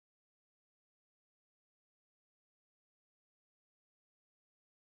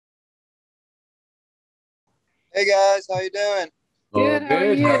Hey guys, how you doing? Oh, Good. How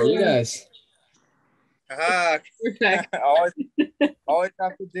are good. How are you you? guys? Ah, We're back. always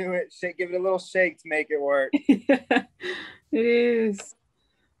have to do it. Shake, give it a little shake to make it work. It is.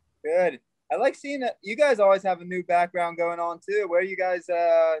 Good. I like seeing that you guys always have a new background going on too. Where you guys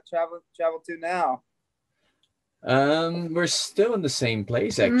travel to now? We're still in the same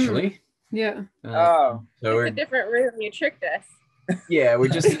place Mm, actually. yeah. Oh, So It's a we're different room. You tricked us. yeah, we're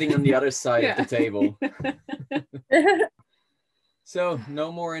just sitting on the other side of the Yeah. table. So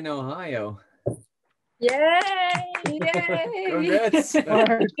no more in Ohio. Yay! Yay. Congrats.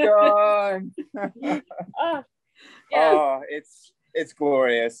 my God. Oh, yeah. Oh, it's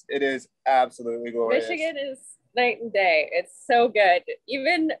glorious. It is absolutely glorious. Michigan is night and day. It's so good.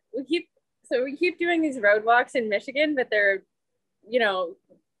 Even we keep doing these road walks in Michigan, but they're, you know,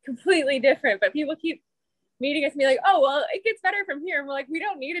 completely different. But people keep meeting us and be like, oh, well, it gets better from here. And we're like, we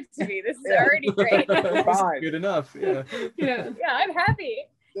don't need it to be. This is Yeah. already great. Fine. Good enough. Yeah. Yeah. Yeah, I'm happy.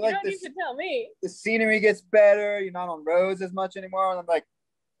 You Like don't this, need to tell me. the scenery gets better. You're not on roads as much anymore. And I'm like,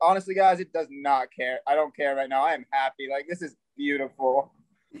 honestly, guys, it does not care. I don't care right now. I am happy. Like this is beautiful.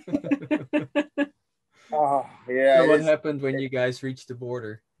 Oh yeah, So it what is. happened when you guys reached the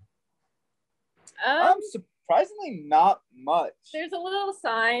border? Surprisingly not much. There's a little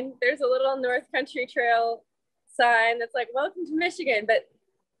sign. There's a little North Country Trail sign that's like "Welcome to Michigan." But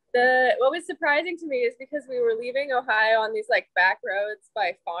what was surprising to me is because we were leaving Ohio on these like back roads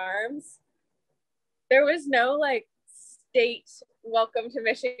by farms. There was no like state "Welcome to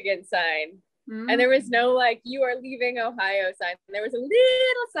Michigan" sign, and there was no like "You are leaving Ohio" sign. And there was a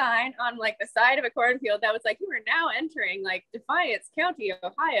little sign on like the side of a cornfield that was like "You are now entering like Defiance County,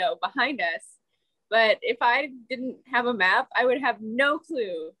 Ohio" behind us. But if I didn't have a map, I would have no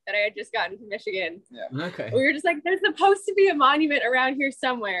clue that I had just gotten to Michigan. Yeah. Okay. We were just like, there's supposed to be a monument around here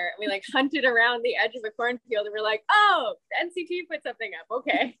somewhere. And we like hunted around the edge of a cornfield and we're like, oh, the NCT put something up.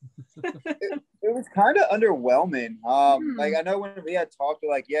 Okay. It was kind of underwhelming. Like I know when we had talked,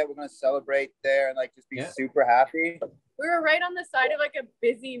 we're like, yeah, we're gonna celebrate there and like just be super happy. We were right on the side of like a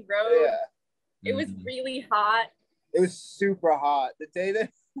busy road. Yeah. It was really hot. It was super hot.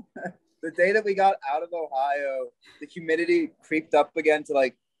 The day that we got out of Ohio, the humidity creeped up again to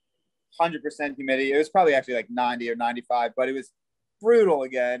like 100% humidity. It was probably actually like 90 or 95, but it was brutal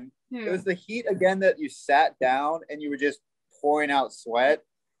again. Yeah. It was the heat again that you sat down and you were just pouring out sweat.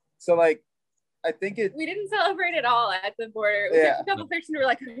 So like, I think we didn't celebrate at all at the border. We took a couple pictures and we were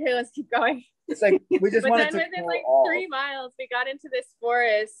like, okay, let's keep going. It's like we just wanted to then within cool like off. 3 miles, we got into this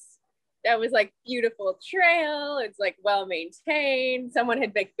forest that was like beautiful trail. It's like well maintained. Someone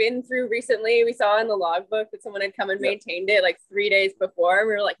had like been through recently. We saw in the logbook that someone had come and maintained it like 3 days before.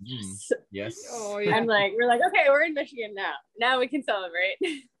 We were like, yes. Yes. Oh yeah. And like we're like, okay, we're in Michigan now. Now we can celebrate.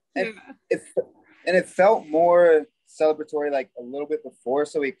 And it felt more celebratory like a little bit before.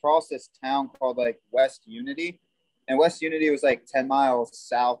 So we crossed this town called like West Unity. And West Unity was like 10 miles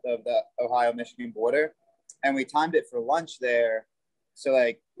south of the Ohio-Michigan border. And we timed it for lunch there. So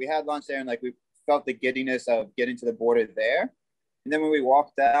like we had lunch there and like we felt the giddiness of getting to the border there. And then when we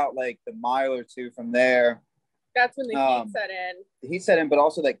walked out like the mile or two from there, that's when the heat set in. The heat set in, but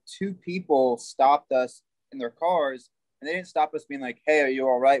also like 2 people stopped us in their cars and they didn't stop us being like, hey, are you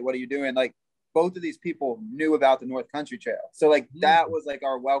all right? What are you doing? Like both of these people knew about the North Country Trail. So like that was like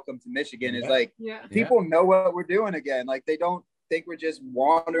our welcome to Michigan is like people know what we're doing again. Like they don't think we're just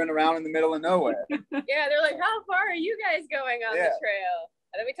wandering around in the middle of nowhere. Yeah, they're like, how far are you guys going on the trail?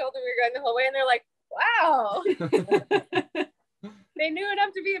 And then we told them we were going the whole way and they're like, wow. They knew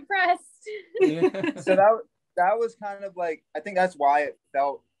enough to be impressed. So that was kind of like, I think that's why it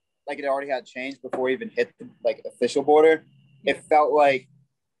felt like it already had changed before we even hit the like official border. It felt like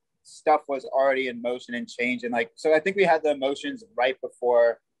stuff was already in motion and change. And like, so I think we had the emotions right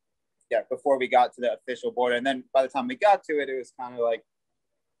before we got to the official border. And then by the time we got to it, it was kind of like,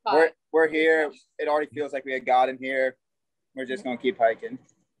 we're here. It already feels like we had gotten here. We're just going to keep hiking.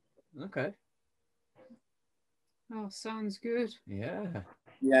 Okay. Oh, sounds good. Yeah.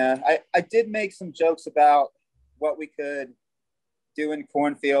 Yeah. I did make some jokes about what we could do in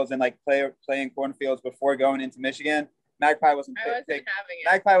cornfields and like play in cornfields before going into Michigan. Magpie wasn't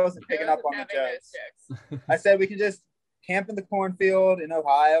picking up on the jokes. I said we can just camp in the cornfield in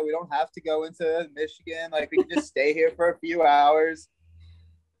Ohio. We don't have to go into Michigan. Like we can just stay here for a few hours.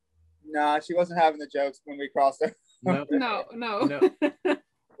 Nah, she wasn't having the jokes when we crossed her. No.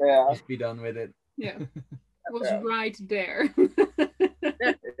 Yeah. Just be done with it. Yeah. It was right there.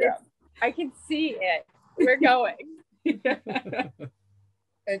 Yeah. I can see it. We're going.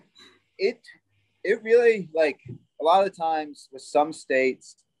 And it really like a lot of the times with some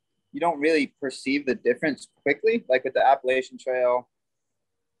states, you don't really perceive the difference quickly. Like with the Appalachian Trail,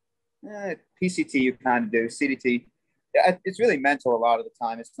 PCT you kind of do, CDT. It's really mental a lot of the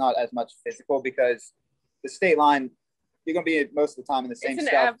time. It's not as much physical because the state line, you're going to be most of the time in the same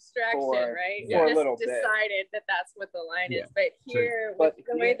stuff. It's an abstraction, right? For a little bit. Decided that that's what the line is. But here, with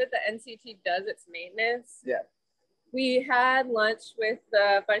the way that the NCT does its maintenance, we had lunch with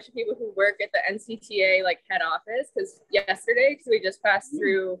a bunch of people who work at the NCTA like head office because we just passed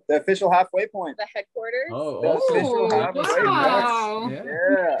through the official halfway point, the headquarters. The official halfway point.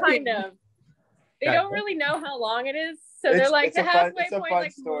 Yeah. Kind of. They don't really know how long it is, so they're like the halfway point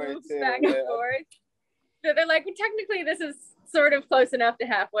like moves back and forth. So they're like, well, technically this is sort of close enough to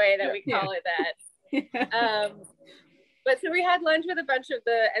halfway that we call it that. But so we had lunch with a bunch of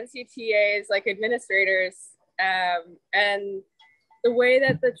the NCTA's like administrators. And the way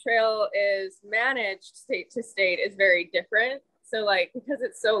that the trail is managed state to state is very different. So like, because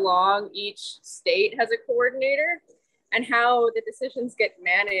it's so long, each state has a coordinator, and how the decisions get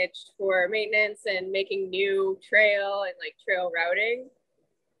managed for maintenance and making new trail and like trail routing,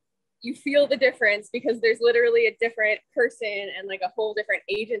 you feel the difference because there's literally a different person and like a whole different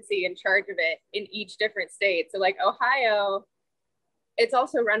agency in charge of it in each different state. So like Ohio, it's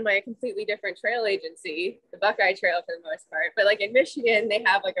also run by a completely different trail agency, the Buckeye Trail for the most part. But like in Michigan, they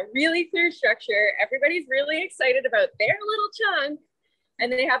have like a really clear structure. Everybody's really excited about their little chunk, and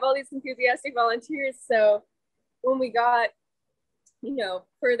they have all these enthusiastic volunteers. So when we got,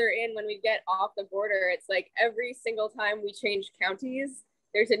 further in, when we get off the border, it's like every single time we change counties,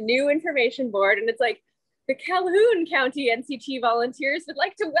 there's a new information board, and it's like, the Calhoun County NCT volunteers would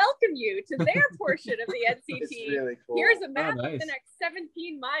like to welcome you to their portion of the NCT. It's really cool. Here's a map of the next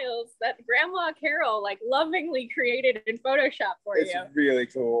 17 miles that Grandma Carol like lovingly created in Photoshop for you. It's really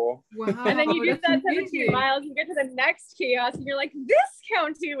cool. Wow. And then you do that 17 miles and get to the next kiosk and you're like, this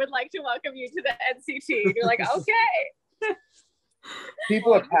county would like to welcome you to the NCT. And you're like, okay.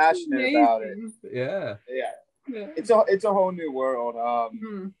 People are passionate about it. Yeah. It's a whole new world.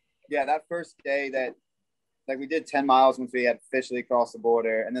 That first day that like we did 10 miles once we had officially crossed the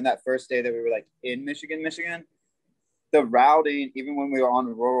border, and then that first day that we were like in Michigan, the routing, even when we were on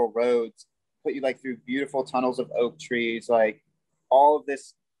rural roads, put you like through beautiful tunnels of oak trees, like all of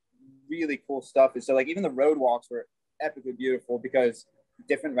this really cool stuff. And so like even the road walks were epically beautiful because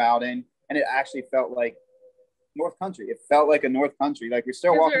different routing, and it actually felt like North Country. It felt like a North Country. Like we're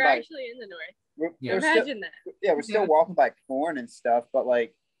still walking by. Actually in the North. Imagine that. We're still walking by corn and stuff, but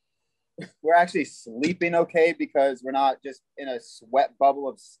like we're actually sleeping okay because we're not just in a sweat bubble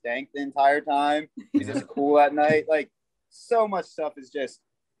of stank the entire time. It's just cool at night. Like so much stuff is just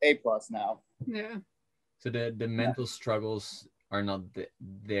A+ now. Yeah. So the mental struggles are not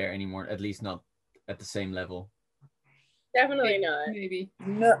there anymore, at least not at the same level. Definitely not. Maybe.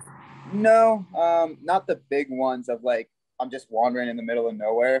 No, not the big ones of like I'm just wandering in the middle of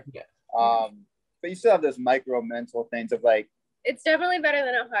nowhere. Yeah. But you still have those micro mental things of like. It's definitely better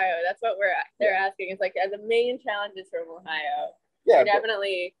than Ohio. That's what they're asking. It's like the main challenges from Ohio. Yeah,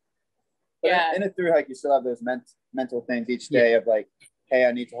 definitely. In a through hike, you still have those mental things each day of like, hey,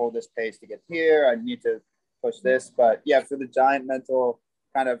 I need to hold this pace to get here. I need to push this. But yeah, for the giant mental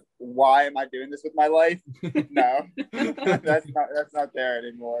kind of, why am I doing this with my life? No, that's not there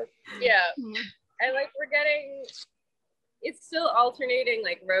anymore. Yeah, and like it's still alternating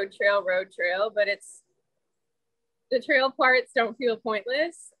like road trail, but the trail parts don't feel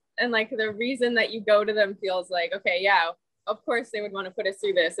pointless. And like the reason that you go to them feels like, okay, yeah, of course they would want to put us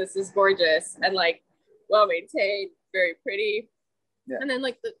through this. This is gorgeous and like well maintained, very pretty. Yeah. And then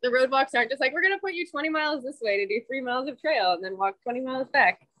like the roadblocks aren't just like, we're going to put you 20 miles this way to do 3 miles of trail and then walk 20 miles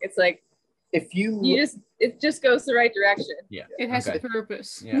back. It's like, it just goes the right direction. Yeah. It has a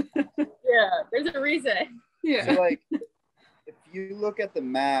purpose. Yeah. Yeah. There's a reason. Yeah. So like, if you look at the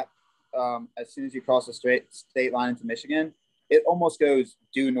map, as soon as you cross the state line into Michigan, it almost goes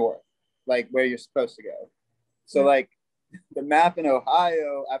due north, like where you're supposed to go. So like the map in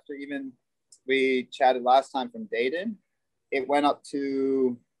Ohio, after even we chatted last time from Dayton, it went up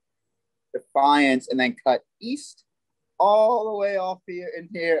to Defiance and then cut east all the way off here and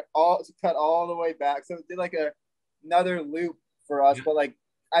here, cut all the way back. So it did like another loop for us, but like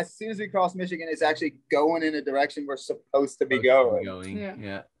as soon as we cross Michigan, it's actually going in a direction we're supposed to be going.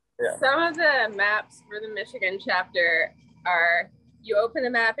 Yeah. Some of the maps for the Michigan chapter are, you open the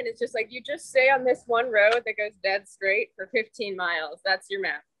map and it's just like, you just stay on this one road that goes dead straight for 15 miles. That's your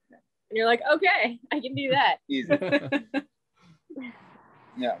map. And you're like, okay, I can do that. Easy.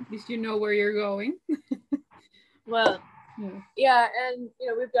 Yeah. At least you know where you're going. Well, yeah, and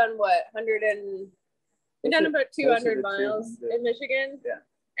we've done what, we've done about 200 miles in Michigan. Yeah.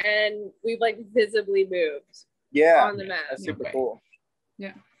 and we've like visibly moved on the map. That's super cool.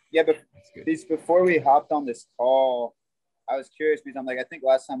 Yeah, but before we hopped on this call, I was curious because I'm like, I think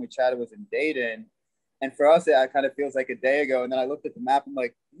last time we chatted was in Dayton, and for us it kind of feels like a day ago, and then I looked at the map and I'm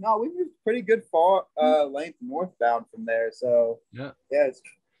like, no, we moved pretty good far length northbound from there, so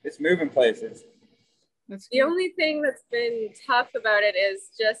it's moving places. That's the only thing that's been tough about it is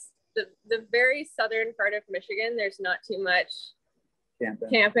just the very southern part of Michigan. There's not too much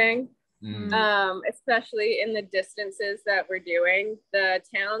camping. Especially in the distances that we're doing. The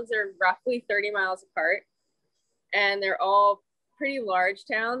towns are roughly 30 miles apart, and they're all pretty large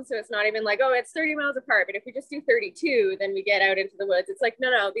towns, so it's not even like, oh, it's 30 miles apart, but if we just do 32, then we get out into the woods. It's like,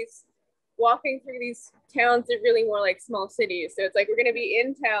 no, these walking through these towns are really more like small cities, so it's like we're going to be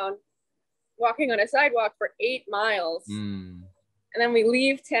in town walking on a sidewalk for 8 miles, and then we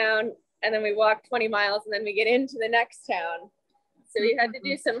leave town and then we walk 20 miles and then we get into the next town. So we had to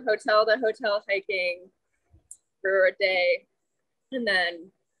do some hotel to hotel hiking for a day, and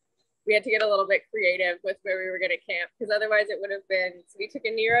then we had to get a little bit creative with where we were going to camp, because otherwise it would have been, so we took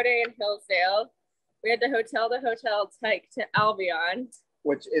a Nero day in Hillsdale. We had to hotel hike to Albion,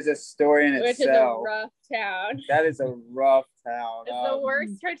 which is a story in itself. Which is a rough town. That is a rough town. It's the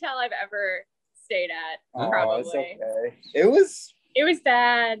worst hotel I've ever stayed at. Probably. It's okay. It was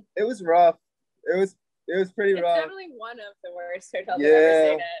bad. It was rough. It was pretty rough. It's definitely one of the worst hotels I've ever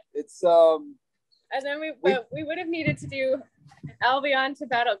stayed at. It's and then we would have needed to do Albion to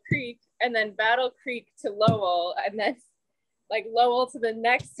Battle Creek, and then Battle Creek to Lowell, and then like Lowell to the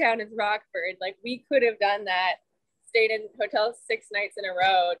next town is Rockford. Like we could have done that, stayed in hotels 6 nights in a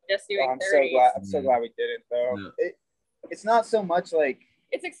row, just doing 30. I'm so glad we didn't though. It's not so much like,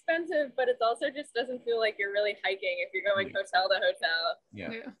 it's expensive, but it's also just doesn't feel like you're really hiking if you're going hotel to hotel.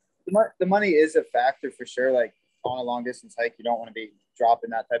 The money is a factor for sure. Like on a long distance hike, you don't want to be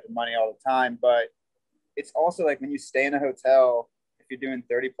dropping that type of money all the time, but it's also like when you stay in a hotel, if you're doing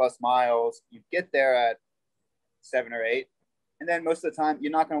 30 plus miles, you get there at 7 or 8, and then most of the time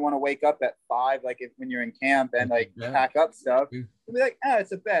you're not going to want to wake up at 5 like when you're in camp and like pack up stuff. You'll be like,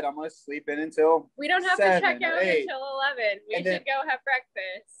 it's a bed, I'm going to sleep in until we don't have 7, to check out until 11. We should go have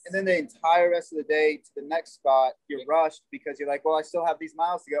breakfast, and then the entire rest of the day to the next spot you're rushed because you're like, well, I still have these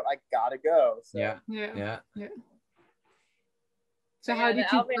miles to go, I gotta go. So. Yeah. So how did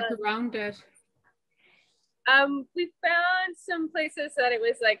you work around that? We found some places that it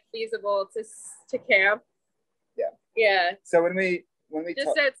was like feasible to camp. Yeah. So when we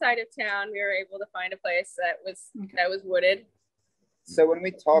just outside of town, we were able to find a place that was wooded. So when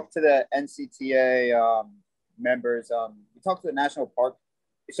we talked to the NCTA members, we talked to the national park.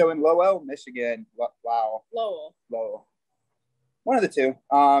 So in Lowell, Michigan, Lowell. One of the two.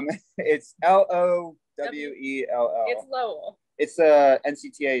 It's Lowell. It's Lowell. It's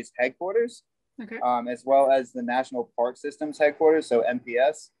NCTA's headquarters. Okay. As well as the National Park System's headquarters, so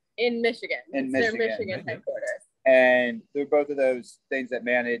NPS. In Michigan. Their Michigan headquarters. And they're both of those things that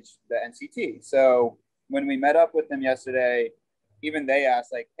manage the NCT. So when we met up with them yesterday, even they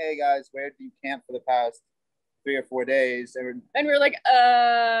asked like, hey guys, where do you camp for the past 3 or 4 days? And we were like,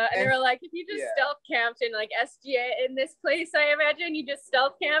 and they were like, if you just stealth camped in like SGA in this place, I imagine you just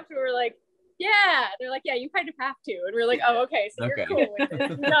stealth camped. We were like, yeah. They're like, yeah, you kind of have to. And we're like, oh, okay, so you're cool with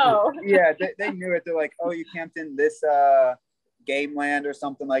it. No. Yeah, they knew it. They're like, oh, you camped in this game land or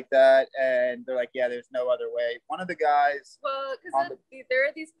something like that, and they're like, yeah, there's no other way. One of the guys, because there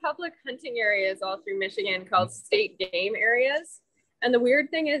are these public hunting areas all through Michigan called state game areas, and the weird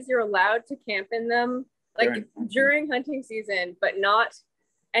thing is you're allowed to camp in them like during hunting season, but not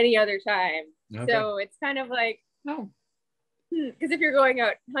any other time. So it's kind of like, because if you're going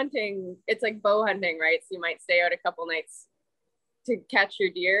out hunting, it's like bow hunting, right? So you might stay out a couple nights to catch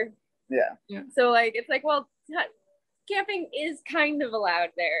your deer. So like it's like, well, camping is kind of allowed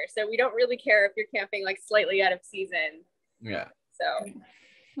there, so we don't really care if you're camping like slightly out of season. So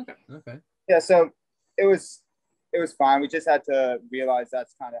so it was fine. We just had to realize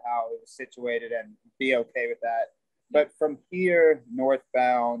that's kind of how it was situated and be okay with that. But from here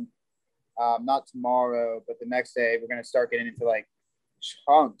northbound, not tomorrow but the next day, we're going to start getting into like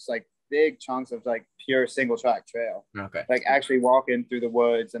chunks, like big chunks of like pure single track trail, like actually walking through the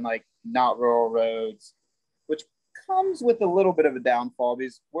woods and like not rural roads, which comes with a little bit of a downfall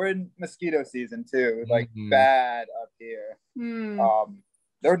because we're in mosquito season too, like bad up here.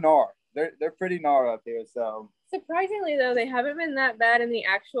 They're pretty gnar up here. So surprisingly though, they haven't been that bad in the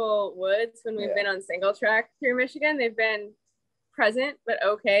actual woods when we've been on single track through Michigan. They've been present but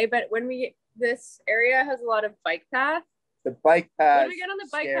okay, but when this area has a lot of bike paths, The bike paths. When we get on the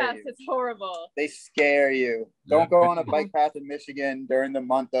bike paths, it's horrible. They scare you. Don't go on a bike path in Michigan during the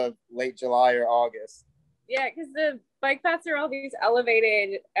month of late July or August. Yeah, because the bike paths are all these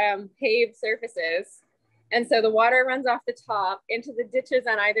elevated paved surfaces. And so the water runs off the top into the ditches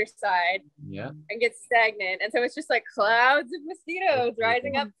on either side and gets stagnant. And so it's just like clouds of mosquitoes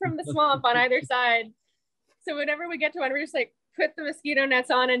rising up from the swamp on either side. So whenever we get to one, we're just like, put the mosquito nets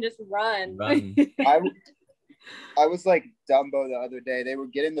on and just run. I was like Dumbo the other day. They were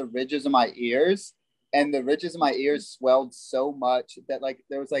getting the ridges of my ears, and the ridges of my ears swelled so much that like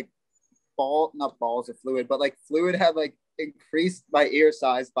there was like not balls of fluid, but like fluid had like increased my ear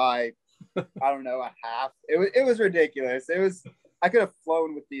size by I don't know, a half. It was ridiculous. I could have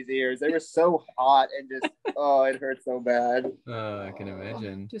flown with these ears. They were so hot and just it hurt so bad. I can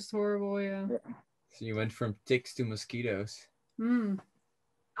imagine. Just horrible, yeah. So you went from ticks to mosquitoes.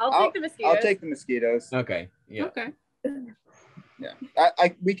 I'll take the mosquitoes. I'll take the mosquitoes. Okay. Yeah. Okay. Yeah.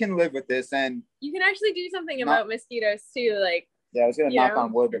 We can live with this, and you can actually do something about mosquitoes too. Like I was gonna knock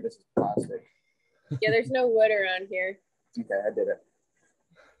on wood, but this is plastic. Yeah, there's no wood around here. Okay, I did it.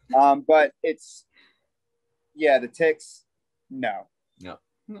 But it's the ticks. No.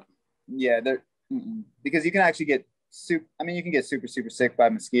 Yeah, they're because you can actually get you can get super sick by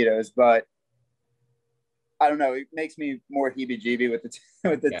mosquitoes, but I don't know. It makes me more heebie-jeebie with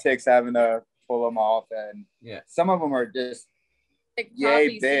the ticks having to pull them off, and some of them are just like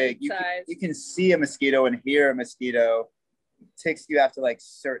yay big. You can see a mosquito and hear a mosquito. Ticks you have to like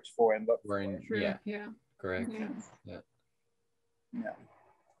search for and look for. Yeah. Correct. Yeah.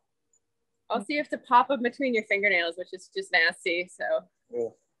 Also, you have to pop them between your fingernails, which is just nasty.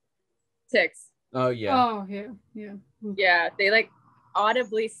 So, ticks. Oh yeah. Oh yeah. Yeah, they like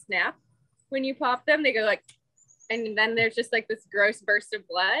audibly snap when you pop them. They go like, and then there's just like this gross burst of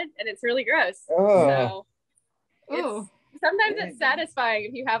blood, and it's really gross. So sometimes it's satisfying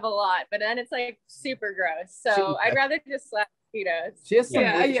if you have a lot, but then it's like super gross. So I'd rather just slap mosquitoes. She has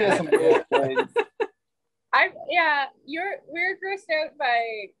some weird things. We're grossed out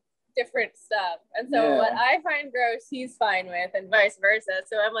by different stuff, and so what I find gross he's fine with, and vice versa.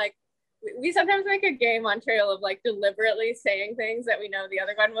 So I'm like, we sometimes make a game on Trail of like deliberately saying things that we know the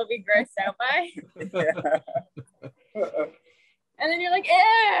other one will be grossed out by. And then you're like,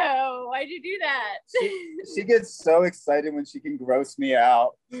 ew, why'd you do that? She gets so excited when she can gross me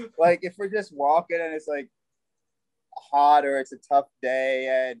out. Like if we're just walking and it's like hot or it's a tough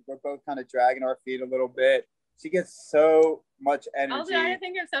day and we're both kind of dragging our feet a little bit, she gets so much energy. I'll try to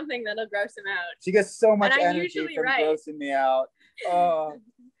think of something that'll gross him out. She gets so much energy from grossing me out.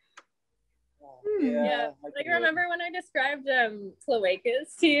 Like remember when I described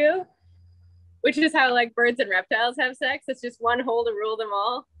cloacas to you, which is how like birds and reptiles have sex? It's just one hole to rule them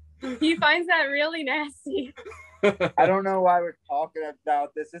all. He finds that really nasty. I don't know why we're talking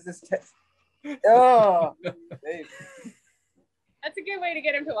about this. This is that's a good way to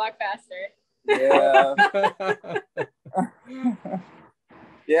get him to walk faster.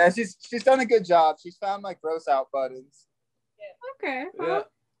 Yeah. She's done a good job. She's found my gross out buttons. Okay. Well,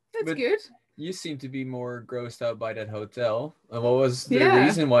 that's good. You seem to be more grossed out by that hotel. What was the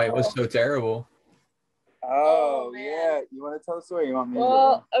reason why it was so terrible? Oh yeah. You want to tell the story? You want me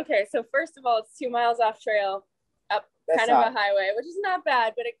to? Okay. So first of all, it's 2 miles off trail, up a highway, which is not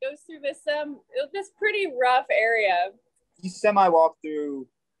bad, but it goes through this pretty rough area. You semi walk through.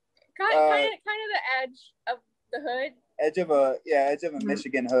 Kind of the edge of the hood. Edge of a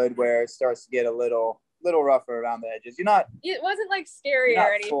Michigan hood where it starts to get a little rougher around the edges. It wasn't like scary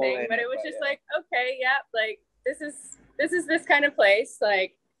or anything, but it was just like, okay, like this is this kind of place,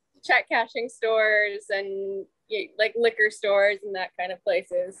 like check cashing stores and like liquor stores and that kind of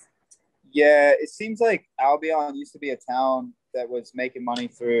places. Yeah, it seems like Albion used to be a town that was making money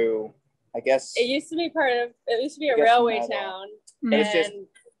through, I guess. It used to be a railway town, and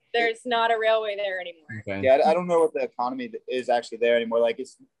there's not a railway there anymore. Okay. Yeah, I don't know what the economy is actually there anymore. Like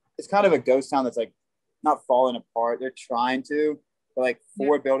it's kind of a ghost town that's like not falling apart. They're trying to, but like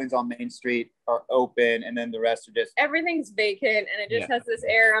 4 buildings on Main Street are open, and then the rest are just everything's vacant, and it just has this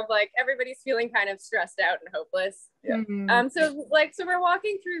air of like everybody's feeling kind of stressed out and hopeless. Yeah. So we're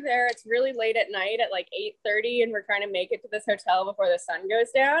walking through there. It's really late at night at like 8:30, and we're trying to make it to this hotel before the sun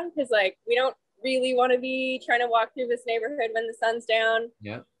goes down because like we don't really want to be trying to walk through this neighborhood when the sun's down.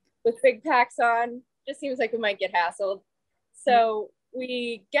 Yeah. With big packs on, just seems like we might get hassled. So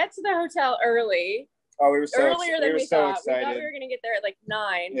we get to the hotel early. Oh, we were earlier than we thought. Excited. We thought we were going to get there at like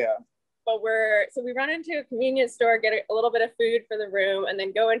 9. Yeah. But we run into a convenience store, get a little bit of food for the room, and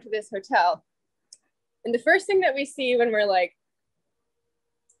then go into this hotel. And the first thing that we see when we're like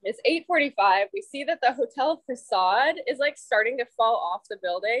It's 8:45. We see that the hotel facade is like starting to fall off the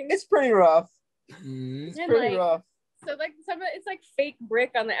building. It's pretty rough. Mm. It's pretty rough. So like some of it's like fake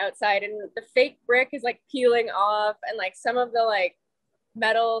brick on the outside, and the fake brick is like peeling off, and like some of the like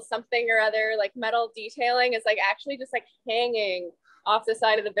metal something or other, like metal detailing is like actually just like hanging off the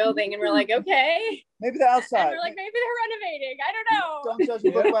side of the building, and we're like, okay, maybe the outside. And we're like, maybe they're renovating. I don't know. Don't judge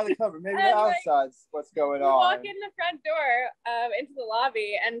a book by the cover. Maybe the outside's what's going on. We walk in the front door into the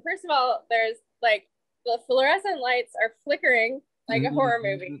lobby, and first of all, there's like the fluorescent lights are flickering like a horror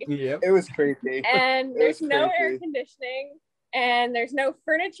movie. Yep. It was creepy. And there's no air conditioning, and there's no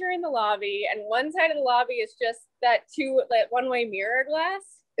furniture in the lobby, and one side of the lobby is just that one-way mirror glass.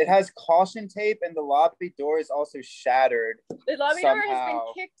 It has caution tape, and the lobby door is also shattered. The lobby door has been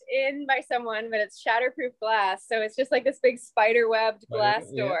kicked in by someone, but it's shatterproof glass. So it's just like this big spider-webbed glass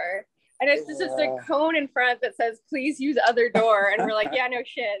door. And it's just a cone in front that says, please use other door. And we're like, yeah, no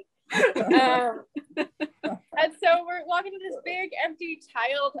shit. And so we're walking to this big, empty,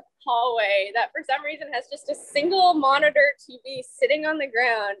 tiled hallway that for some reason has just a single monitor TV sitting on the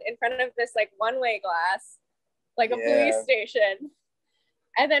ground in front of this like one-way glass, like a police station.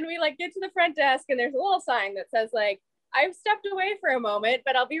 And then we like get to the front desk, and there's a little sign that says like, I've stepped away for a moment,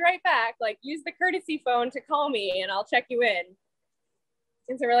 but I'll be right back. Like, use the courtesy phone to call me and I'll check you in.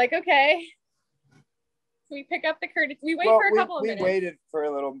 And so we're like, okay. So we pick up the courtesy. We wait for a couple of minutes. We waited for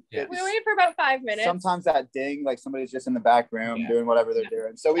a little bit. We waited for about 5 minutes. Sometimes that ding, like somebody's just in the back room doing whatever they're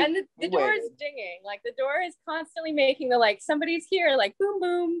doing. So and the door is dinging. Like the door is constantly making the like, somebody's here, like boom,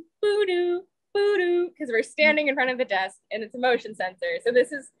 boom, boo-doo. Because we're standing in front of the desk and it's a motion sensor. So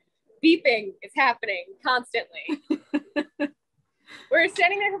this is beeping. It's happening constantly. We're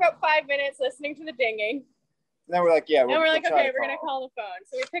standing there for about 5 minutes listening to the dinging. And then we're like, okay, we're going to call the phone.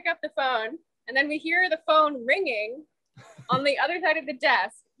 So we pick up the phone, and then we hear the phone ringing on the other side of the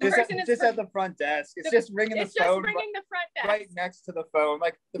desk. Just at the front desk. It's just ringing the phone. Just ringing the front desk. Right next to the phone.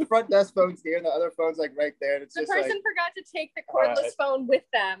 Like the front desk phone's here and the other phone's like right there. And it's the person forgot to take the cordless phone with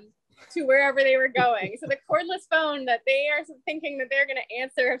them to wherever they were going. So the cordless phone that they are thinking that they're going to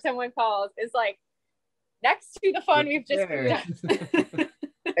answer if someone calls is like next to the phone we've just done.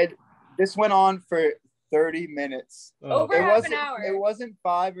 And this went on for 30 minutes. Over half an hour. It wasn't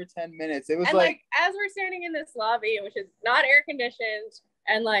 5 or 10 minutes. It was and like as we're standing in this lobby, which is not air conditioned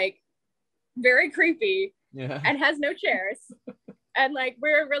and like very creepy and has no chairs. And like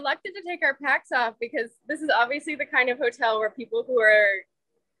we're reluctant to take our packs off because this is obviously the kind of hotel where people who are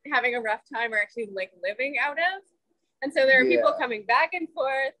having a rough time are actually like living out of. And so there are people coming back and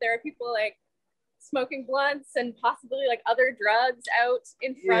forth. There are people like smoking blunts and possibly like other drugs out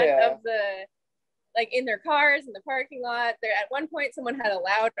in front of the, like in their cars in the parking lot. There at one point someone had a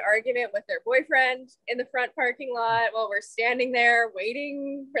loud argument with their boyfriend in the front parking lot while we're standing there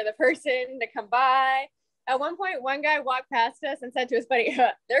waiting for the person to come by. At one point, one guy walked past us and said to his buddy,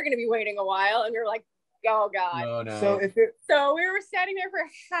 they're going to be waiting a while. And we were like, oh God. No. So we were standing there for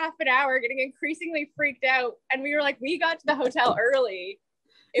half an hour getting increasingly freaked out. And we were like, we got to the hotel early.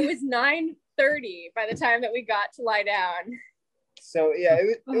 It was 9:30 by the time that we got to lie down. So yeah,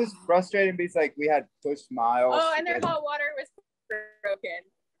 it was frustrating because like we had pushed miles. Oh, and their hot water was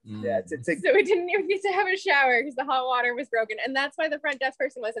broken. Yeah, so we didn't even get to have a shower because the hot water was broken. And that's why the front desk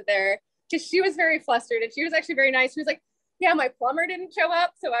person wasn't there, because she was very flustered and she was actually very nice. She was like, yeah, my plumber didn't show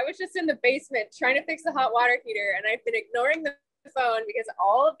up, so I was just in the basement trying to fix the hot water heater, and I've been ignoring the phone because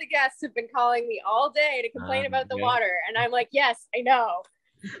all of the guests have been calling me all day to complain about the water. And I'm like, yes, I know.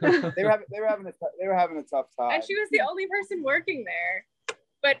 they were having a tough time. And she was the only person working there,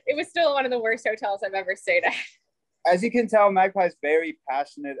 but it was still one of the worst hotels I've ever stayed at. As you can tell, Magpie's very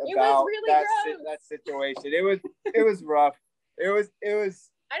passionate about that situation. It was rough. It was.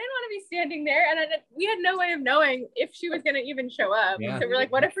 I didn't want to be standing there, and we had no way of knowing if she was going to even show up. Yeah. So we're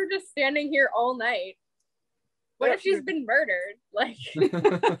like, what if we're just standing here all night? What if she's been murdered? Like, it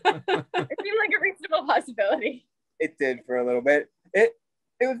seemed like a reasonable possibility. It did for a little bit. It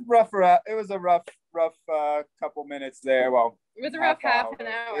was rough. It was a rough couple minutes there. Well, it was a rough half an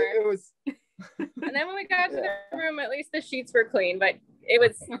hour. It was. And then when we got to the room, at least the sheets were clean, but it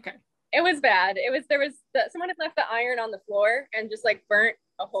was okay. It was bad. Someone had left the iron on the floor and just like burnt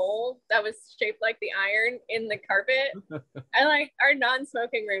a hole that was shaped like the iron in the carpet. And like our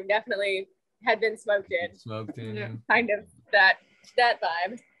non-smoking room definitely had been smoked in. Yeah. Kind of that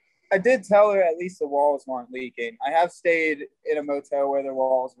vibe. I did tell her at least the walls weren't leaking. I have stayed in a motel where the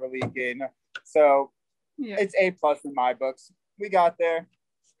walls were leaking. So it's A+ in my books. We got there.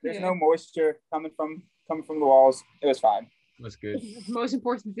 There's no moisture coming from the walls. It was fine. That's good. The most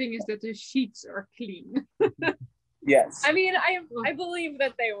important thing is that the sheets are clean. Yes. I mean, I believe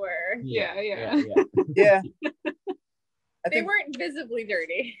that they were. Yeah. Yeah. They weren't visibly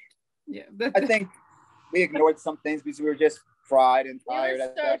dirty. Yeah. I think we ignored some things because we were just fried and tired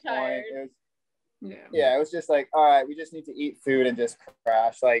at that tired. point. It was, yeah. it was just like, all right, we just need to eat food and just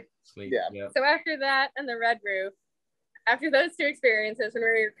crash. Like, Sleep. yeah. So after that and the Red Roof, after those two experiences, when we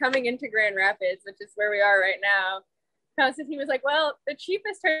were coming into Grand Rapids, which is where we are right now, Constantine was like, well, the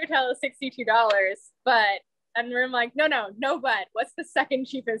cheapest hotel is $62, and we're like, no, but what's the second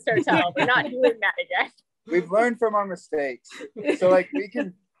cheapest hotel? We're not doing that again. We've learned from our mistakes. So like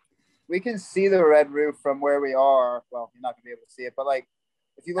we can see the Red Roof from where we are. Well, you're not gonna be able to see it, but like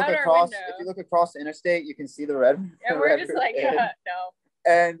if you look across the interstate, you can see the Red Roof. Yeah, we're just like, no.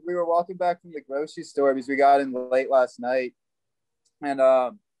 And we were walking back from the grocery store because we got in late last night, and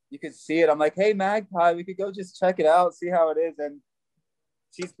you could see it. I'm like, hey, Magpie, we could go just check it out, see how it is. And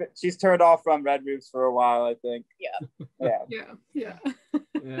she's turned off from Red Roofs for a while, I think. Yeah.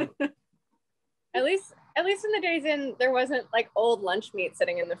 At least in the Days Inn, there wasn't like old lunch meat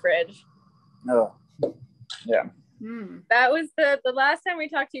sitting in the fridge. No. Yeah. That was the last time we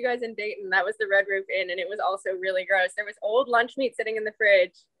talked to you guys in Dayton. That was the Red Roof Inn, and it was also really gross. There was old lunch meat sitting in the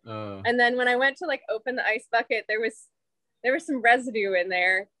fridge, and then when I went to like open the ice bucket, there was some residue in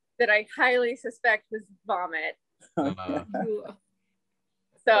there that I highly suspect was vomit.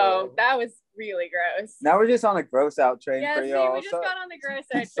 So that was really gross. Now we're just on a gross out train for y'all. We just got on the gross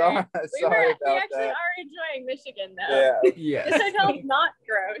out train. We actually are enjoying Michigan though. Yeah. This hotel's not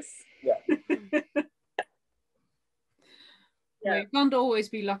gross. Yeah. Yeah, you can't always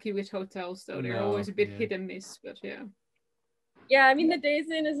be lucky with hotels though. They're always a bit hit and miss, but yeah. Yeah, I mean the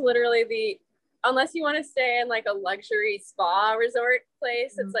Days Inn is literally unless you want to stay in like a luxury spa resort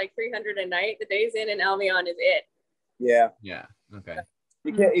place, it's like $300 a night. The Days Inn in Albion is it. Yeah. Yeah. Okay.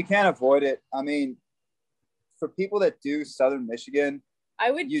 You can't avoid it. I mean, for people that do Southern Michigan,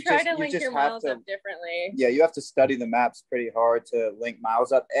 I would try to link your miles up differently. Yeah, you have to study the maps pretty hard to link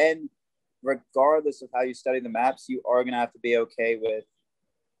miles up. And regardless of how you study the maps, you are going to have to be okay with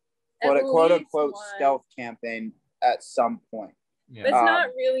quote unquote stealth camping at some point. Yeah. It's not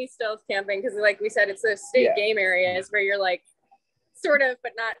really stealth camping because, like we said, it's those state game areas where you're like sort of,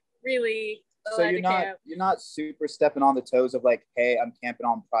 but not really. So you're not super stepping on the toes of like, hey, I'm camping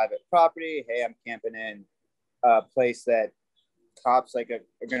on private property. Hey, I'm camping in a place that cops like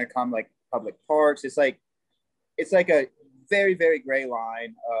are going to come, like public parks. It's like a very, very gray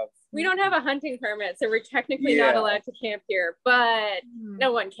line of. We don't have a hunting permit, so we're technically not allowed to camp here, but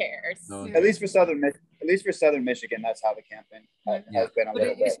no one cares. At least for Southern Michigan, that's how the camping has been a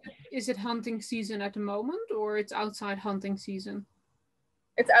little bit. Is it hunting season at the moment, or it's outside hunting season?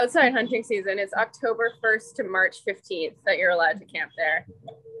 It's outside hunting season. It's October 1st to March 15th that you're allowed to camp there.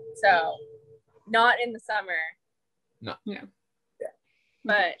 So, not in the summer. No. Yeah.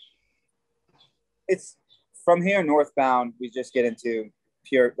 But it's from here northbound. We just get into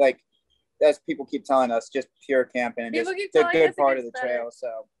pure, like, as people keep telling us, just pure camping and just the good part of the trail.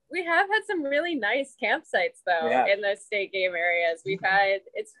 So we have had some really nice campsites though in those state game areas. We've had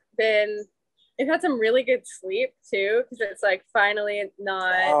some really good sleep too, because it's like finally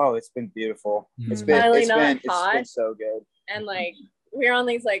not. Oh, it's been beautiful. It's been so good. And like we're on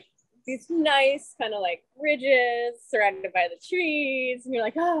these nice kind of like ridges surrounded by the trees, and you're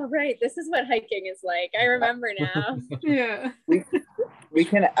like, oh right, this is what hiking is like. I remember now. Yeah. We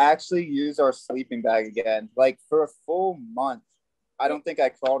can actually use our sleeping bag again. Like for a full month, I don't think I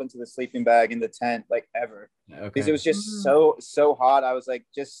crawled into the sleeping bag in the tent like ever. Because it was just so hot. I was like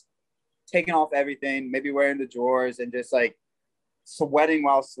just taking off everything, maybe wearing the drawers and just like sweating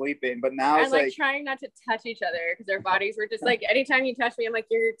while sleeping. But now it's like trying not to touch each other because our bodies were just like, anytime you touch me, I'm like,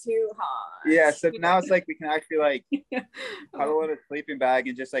 you're too hot. Yeah, so now it's like we can actually like cuddle in a sleeping bag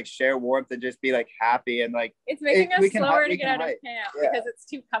and just like share warmth and just be like happy and like it's making us slower to get out of camp because it's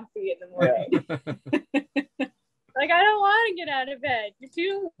too comfy in the morning. Like, I don't want to get out of bed. You're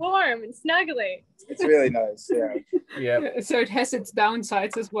too warm and snuggly. It's really nice. Yeah. So it has its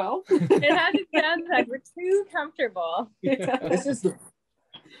downsides as well. It has its downsides. We're too comfortable. This is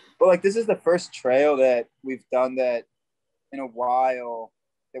the first trail that we've done that in a while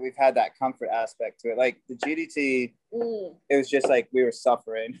that we've had that comfort aspect to it. Like the GDT, it was just like we were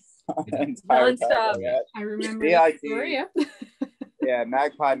suffering the entire time. I remember that story, Yeah,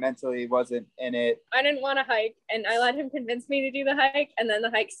 Magpie mentally wasn't in it. I didn't want to hike, and I let him convince me to do the hike, and then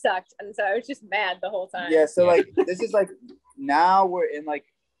the hike sucked, and so I was just mad the whole time. Yeah, so like this is like now we're in like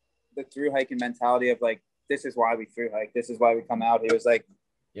the through hiking mentality of like this is why we through hike. This is why we come out here. It was like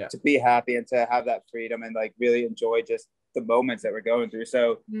to be happy and to have that freedom and like really enjoy just the moments that we're going through.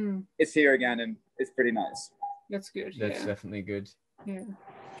 So it's here again, and it's pretty nice. That's good. That's definitely good. Yeah.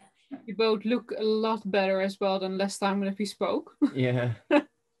 You both look a lot better as well than last time that we spoke. Yeah.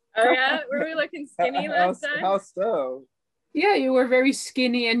 Oh yeah, were we looking skinny last time? How so? Yeah, you were very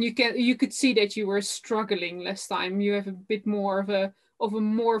skinny, and you could see that you were struggling last time. You have a bit more of a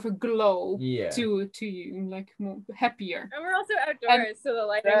glow to you, like more happier. And we're also outdoors, so the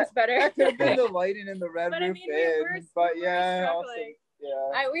lighting's better. That could have been the lighting in the red roof but yeah, struggling.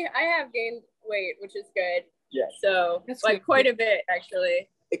 Also, I have gained weight, which is good. Yeah. So that's like quite a bit actually.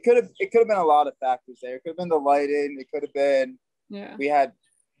 It could have been a lot of factors there. It could have been the lighting. It could have been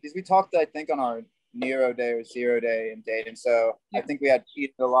we talked, I think, on our Nero day or 0 day in Dayton. So I think we had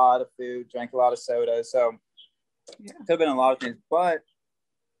eaten a lot of food, drank a lot of soda. So it could have been a lot of things, but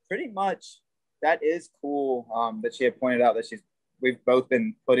pretty much that is cool. That she had pointed out that we've both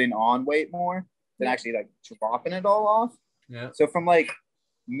been putting on weight more than actually like dropping it all off. Yeah. So from like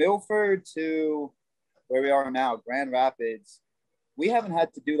Milford to where we are now, Grand Rapids, we haven't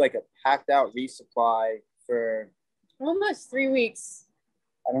had to do like a packed out resupply for almost 3 weeks.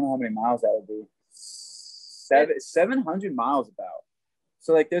 I don't know how many miles that would be. 700 miles about.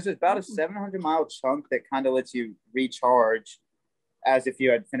 So like there's about a 700-mile chunk that kind of lets you recharge as if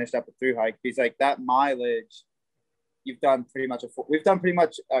you had finished up a through hike, because like that mileage, we've done pretty much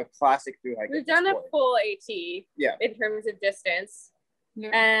a classic through hike. We've done a full AT in terms of distance.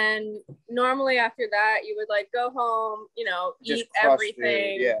 Yeah. And normally after that you would like go home, just eat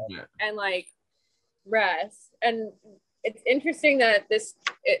everything and like rest. And it's interesting that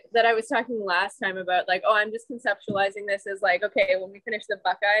that I was talking last time about like, oh, I'm just conceptualizing this as like, okay, when we finish the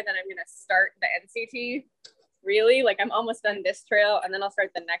Buckeye, then I'm gonna start the NCT. Really, like I'm almost done this trail and then I'll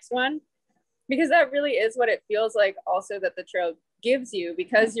start the next one, because that really is what it feels like also that the trail gives you,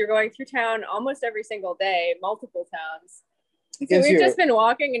 because you're going through town almost every single day, multiple towns. So we've just been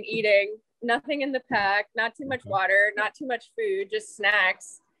walking and eating, nothing in the pack, not too much water, not too much food, just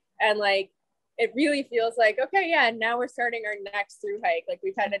snacks. And like, it really feels like, okay, yeah, now we're starting our next through hike. Like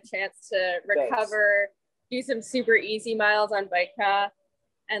we've had a chance to recover, do some super easy miles on bike path.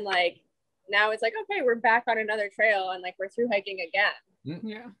 And like, now it's like, okay, we're back on another trail and like we're through hiking again.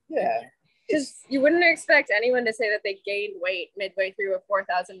 Yeah. Because you wouldn't expect anyone to say that they gained weight midway through a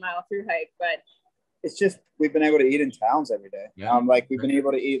 4,000-mile through hike, but it's just we've been able to eat in towns every day. Like we've been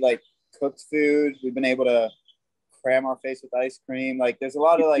able to eat like cooked food. We've been able to cram our face with ice cream. Like there's a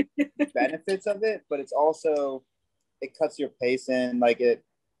lot of like benefits of it, but it's also it cuts your pace in. Like I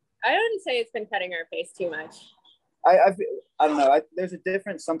wouldn't say it's been cutting our pace too much. I don't know. There's a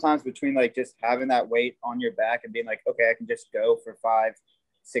difference sometimes between like just having that weight on your back and being like, okay, I can just go for 5-6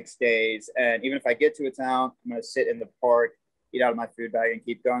 days, and even if I get to a town, I'm gonna sit in the park, eat out of my food bag, and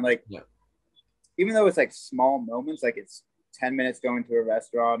keep going. Like even though it's like small moments, like it's 10 minutes going to a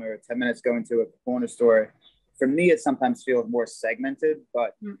restaurant or 10 minutes going to a corner store, for me, it sometimes feels more segmented,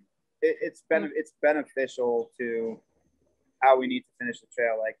 but it's beneficial to how we need to finish the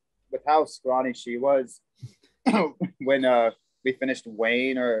trail. Like with how scrawny she was when we finished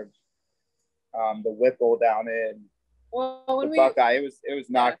Wayne or the Whipple down in the Buckeye, it was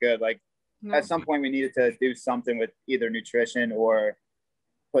not good. Like at some point we needed to do something with either nutrition or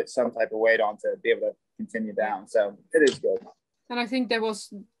put some type of weight on to be able to continue down. So it is good. And I think that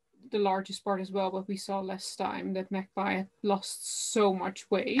was the largest part as well, what we saw last time, that Magpie had lost so much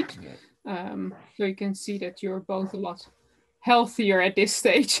weight. So you can see that you're both a lot healthier at this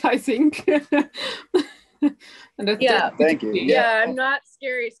stage, I think. And thank you. Yeah, I'm not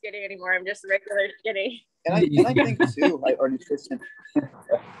scary skinny anymore. I'm just regular skinny. And I think too, like our nutrition,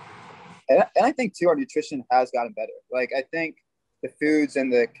 and I think too, our nutrition has gotten better. Like I think the foods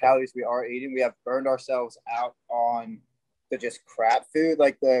and the calories we are eating, we have burned ourselves out on the just crap food,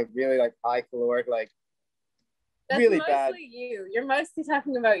 like the really like high caloric, like that's really mostly bad. You're mostly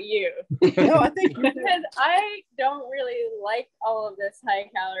talking about you. No, I think because I don't really like all of this high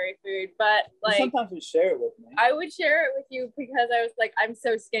calorie food, but like sometimes you share it with me. I would share it with you because I was like, I'm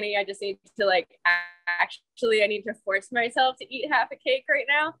so skinny, I just need to like I need to force myself to eat half a cake right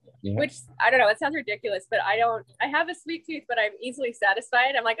now. Which I don't know, it sounds ridiculous, but I have a sweet tooth, but I'm easily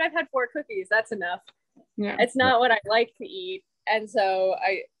satisfied. I'm like, I've had 4 cookies, that's enough. It's not what I like to eat. And so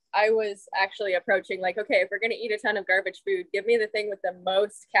I was actually approaching like, okay, if we're going to eat a ton of garbage food, give me the thing with the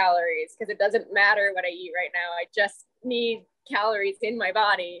most calories, because it doesn't matter what I eat right now. I just need calories in my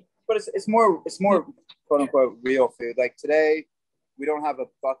body. But it's more quote unquote real food. Like today, we don't have a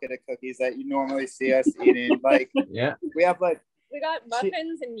bucket of cookies that you normally see us eating. Like we have like we got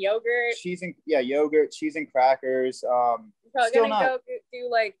muffins and yogurt. Yogurt, cheese and crackers. Probably gonna go do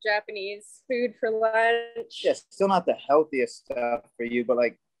like Japanese food for lunch. Yeah, still not the healthiest stuff for you, but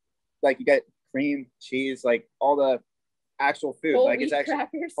like you get cream, cheese, like all the actual food. Whole like wheat it's actually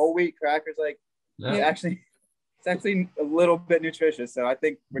crackers. whole wheat crackers. Like it's actually a little bit nutritious. So I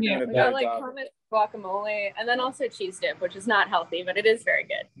think we're doing a We better got like job. hummus, guacamole, and then also cheese dip, which is not healthy, but it is very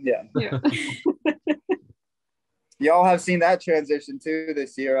good. Yeah. Y'all have seen that transition too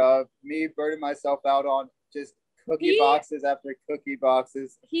this year. Me burning myself out on just cookie boxes after cookie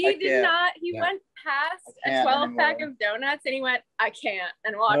boxes. He did not. He went past a 12-pack of donuts and he went, I can't,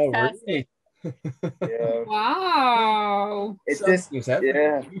 and walked past really? it. Yeah. Wow. It's just,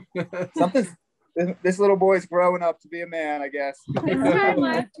 something's, this little boy's growing up to be a man, I guess. This time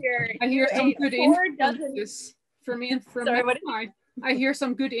last year, I hear some good influences from me and from Magpie. I hear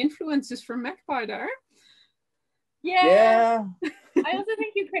some good influences from Magpie there. Yeah. I also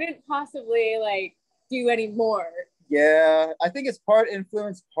think you couldn't possibly like do any more. Yeah, I think it's part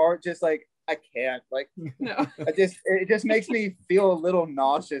influence, part just like I can't. Like no. It just makes me feel a little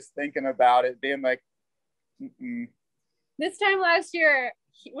nauseous thinking about it, being like, This time last year,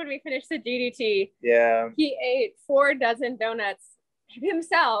 when we finished the DDT, he ate 4 dozen donuts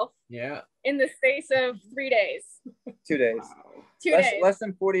himself. Yeah. In the space of 3 days. 2 days. Wow. 2 days. Less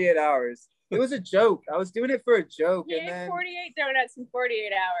than 48 hours. It was a joke. I was doing it for a joke. He ate 48 donuts in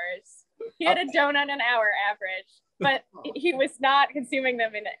 48 hours. He had a donut an hour average, but he was not consuming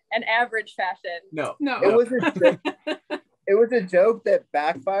them in an average fashion. No. It was a joke that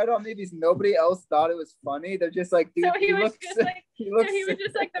backfired on me because nobody else thought it was funny. They're just like, dude, so he was just like,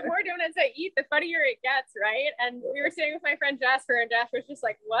 the more donuts I eat, the funnier it gets, right? And we were sitting with my friend Jasper, and Jasper was just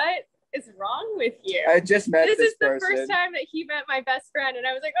like, what is wrong with you? I just met this person. This is the first time that he met my best friend, and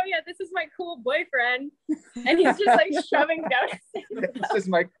I was like, oh yeah, this is my cool boyfriend. And he's just like shoving donuts in. This is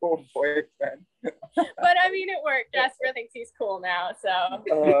my cool boyfriend. But I mean, it worked. Jasper thinks he's cool now, so.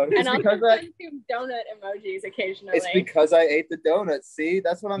 And I'll consume donut emojis occasionally. It's because I ate the donuts. See,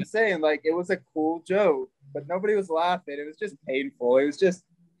 that's what I'm saying. Like, it was a cool joke, but nobody was laughing. It was just painful. It was just,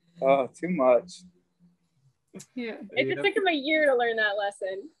 too much. Yeah. It just took him a year to learn that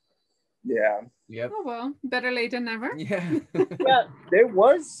lesson. Yeah. Yep. Oh well, better late than never. Yeah. Yeah. There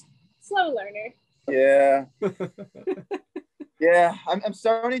was. Slow learner. Yeah. Yeah. I'm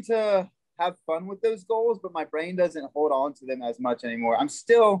starting to have fun with those goals, but my brain doesn't hold on to them as much anymore.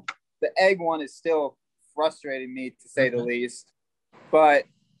 The egg one is still frustrating me to say the least, but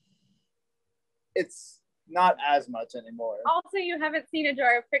it's not as much anymore. Also, you haven't seen a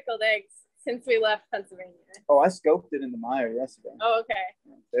jar of pickled eggs since we left Pennsylvania. Oh, I scoped it in the mire yesterday. Oh, okay.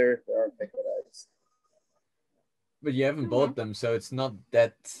 There are pickled eggs. But you haven't bought them, so it's not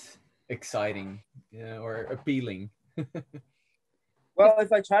that exciting or appealing. Well,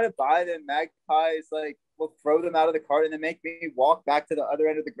 if I try to buy them, Magpies will throw them out of the cart and then make me walk back to the other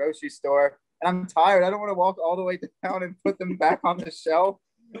end of the grocery store. And I'm tired. I don't want to walk all the way down and put them back on the shelf.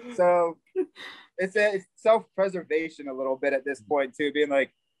 So it's self-preservation a little bit at this point too, being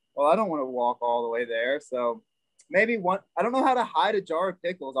like, well, I don't want to walk all the way there. So maybe I don't know how to hide a jar of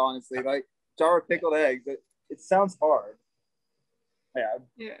pickles, honestly, like jar of pickled eggs. It sounds hard. Yeah.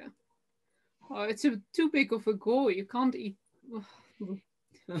 Yeah. Oh, it's too big of a goal. You can't eat.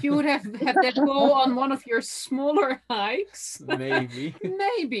 If you would have had that goal on one of your smaller hikes, maybe.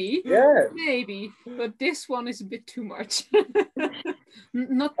 Yeah. Maybe. But this one is a bit too much.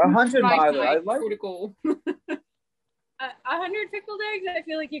 Not 100 miles. I like for the goal. 100 pickled eggs? I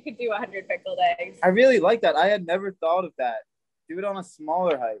feel like you could do 100 pickled eggs. I really like that. I had never thought of that. Do it on a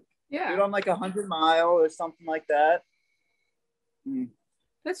smaller hike. Yeah. Do it on 100 mile or something like that.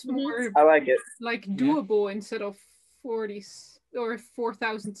 That's more. I like it. Like doable instead of 40 or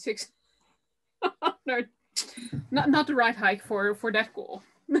 4,600. Not the right hike for that goal.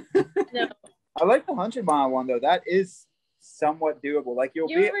 No. I like the 100-mile one though. That is somewhat doable. Like you'll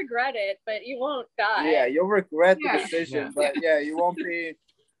regret it, but you won't die. Yeah, you'll regret the decision, but you won't be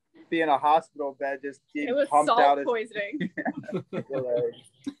in a hospital bed just being pumped out. It was salt poisoning.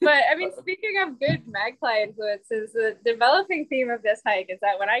 But I mean, speaking of good Magpie influences, the developing theme of this hike is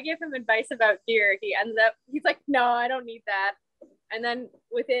that when I give him advice about gear, he's like, no, I don't need that. And then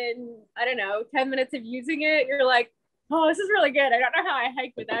within, 10 minutes of using it, you're like, oh, this is really good. I don't know how I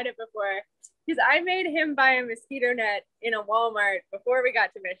hiked without it before. Because I made him buy a mosquito net in a Walmart before we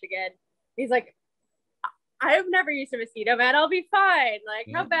got to Michigan. He's like, I've never used a mosquito net. I'll be fine. Like,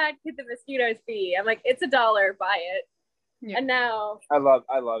 how bad could the mosquitoes be? I'm like, it's $1. Buy it. Yeah. And now I love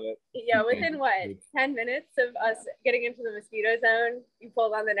it. Yeah, within 10 minutes of us getting into the mosquito zone, you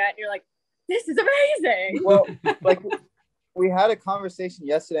pulled on the net and you're like, this is amazing. Well, we had a conversation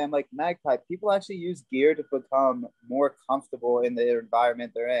yesterday. I'm like, Magpie, people actually use gear to become more comfortable in the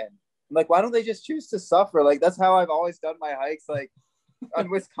environment they're in. I'm like, why don't they just choose to suffer? Like, that's how I've always done my hikes. Like, on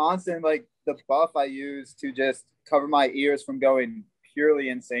Wisconsin, like the buff I used to just cover my ears from going purely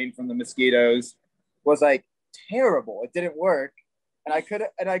insane from the mosquitoes was like terrible. It didn't work, and I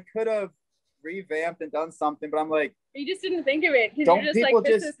could have revamped and done something, but I'm like, you just didn't think of it because you're just like,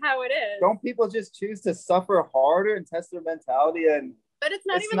 this is how it is. Don't people just choose to suffer harder and test their mentality? And but it's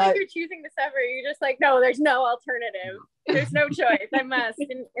not even like you're choosing to suffer. You're just like, no, there's no alternative. There's no choice. I must.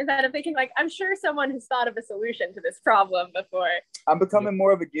 And instead of thinking like, I'm sure someone has thought of a solution to this problem before. I'm becoming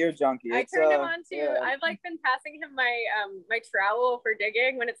more of a gear junkie. I turned him on to, I've like been passing him my my trowel for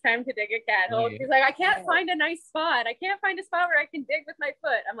digging when it's time to dig a cat hole. He's like, I can't find a nice spot. I can't find a spot where I can dig with my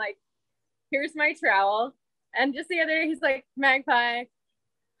foot. I'm like, here's my trowel. And just the other day, he's like, Magpie,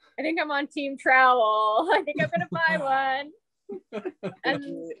 I think I'm on team trowel. I think I'm going to buy one.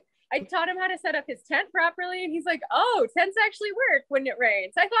 And I taught him how to set up his tent properly. And he's like, oh, tents actually work when it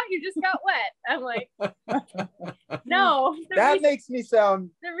rains. I thought you just got wet. I'm like, no. That makes me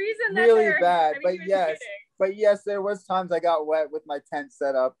sound the reason really bad. But yes, there was times I got wet with my tent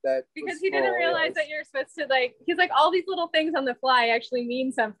set up. Because he didn't realize that you're supposed to like, he's like, all these little things on the fly actually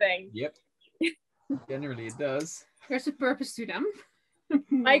mean something. Yep. Generally it does. There's a purpose to them.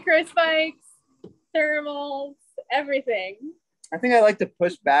 Micro spikes, thermals, everything. I think I like to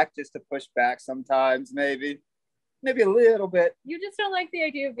push back just to push back sometimes, maybe a little bit. You just don't like the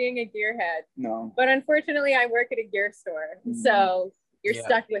idea of being a gearhead. No. But unfortunately, I work at a gear store, so you're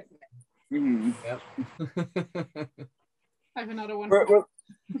stuck with me. Mm-hmm. Yep. I have another one.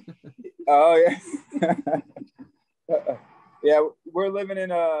 Oh yeah. Yeah, we're living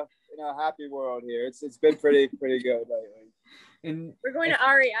in a happy world here. It's been pretty good lately. And we're going to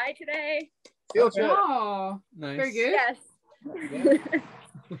REI today. Field trip. Oh, nice. Very good. Yes. Yeah.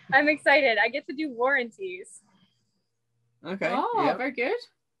 I'm excited. I get to do warranties. Okay. Oh, yep. Very good.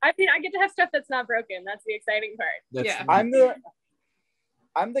 I mean, I get to have stuff that's not broken. That's the exciting part. Yeah.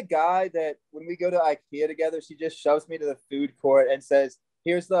 I'm the guy that when we go to IKEA together, she just shoves me to the food court and says,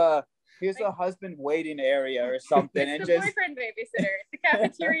 here's the husband waiting area or something. It's and the boyfriend babysitter. The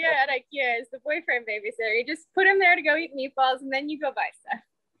cafeteria at IKEA is the boyfriend babysitter. You just put him there to go eat meatballs and then you go buy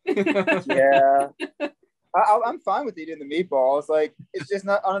stuff. Yeah. I'm fine with eating the meatballs. Like, it's just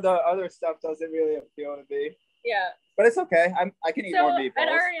not, none of the other stuff doesn't really appeal to me. Yeah. But it's okay. I can eat more meatballs. At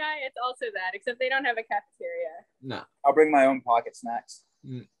REI, it's also that, except they don't have a cafeteria. No. I'll bring my own pocket snacks.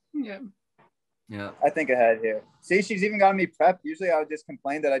 Yeah. Yeah. I think ahead here. See, she's even got me prepped. Usually I would just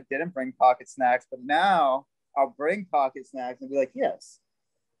complain that I didn't bring pocket snacks, but now I'll bring pocket snacks and be like, yes.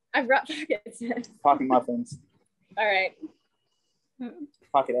 I brought pocket snacks. Pocket muffins. All right.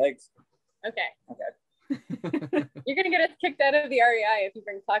 Pocket eggs. Okay. You're going to get us kicked out of the REI if you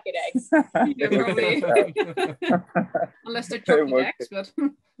bring pocket eggs. Yeah, probably. Unless they're chocolate eggs, but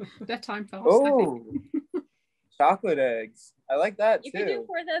that time passed. Oh, chocolate eggs. I like that you too. You could do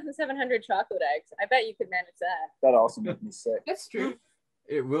 4,700 chocolate eggs. I bet you could manage that. That also makes me sick. That's true.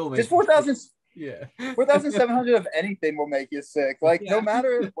 It will make just 4,000. Yeah. 4,700 of anything will make you sick. Like, no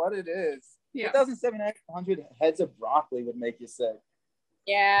matter what it is. Yeah. 4,700 heads of broccoli would make you sick.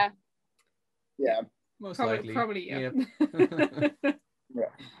 Yeah. Yeah. Most probably, likely. Probably, yeah. Yep. Yeah.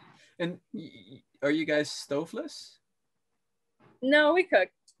 And are you guys stoveless? No, we cook.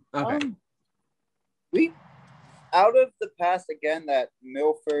 Okay. We, out of the past, again, that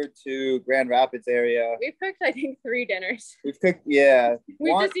Milford to Grand Rapids area. We've cooked, I think, 3 dinners. We've cooked, yeah.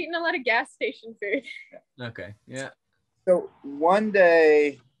 We've just eaten a lot of gas station food. Okay, yeah. So one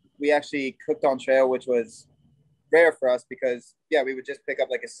day we actually cooked on trail, which was rare for us because, yeah, we would just pick up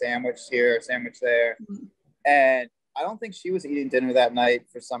like a sandwich here, a sandwich there. Mm-hmm. And I don't think she was eating dinner that night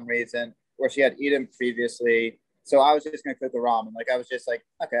for some reason, or she had eaten previously. So I was just going to cook a ramen. Like, I was just like,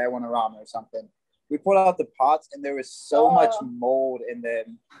 okay, I want a ramen or something. We pulled out the pots and there was so much mold in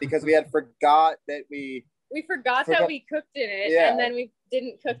them because we had forgot that we forgot that we cooked in it, and then we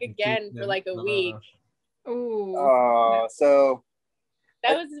didn't cook again for like a week. Oh. So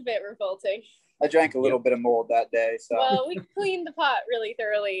that was a bit revolting. I drank a little bit of mold that day. So well, we cleaned the pot really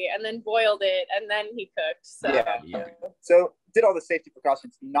thoroughly and then boiled it, and then he cooked. So yeah. So did all the safety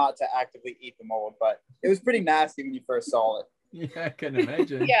precautions not to actively eat the mold, but it was pretty nasty when you first saw it. Yeah, I can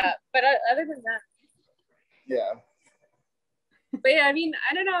imagine. Yeah, but other than that. Yeah. But yeah, I mean,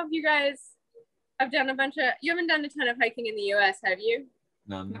 I don't know if you guys have done you haven't done a ton of hiking in the US, have you?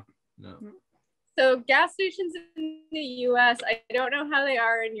 No. So gas stations in the US, I don't know how they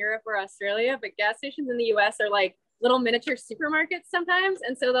are in Europe or Australia, but gas stations in the US are like little miniature supermarkets sometimes.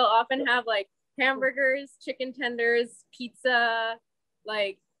 And so they'll often have like hamburgers, chicken tenders, pizza,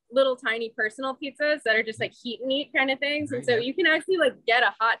 like little tiny personal pizzas that are just like heat and eat kind of things. And so you can actually like get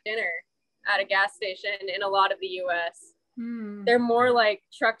a hot dinner at a gas station in a lot of the US. They're more like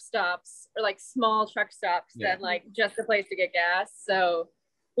truck stops or like small truck stops than like just a place to get gas. So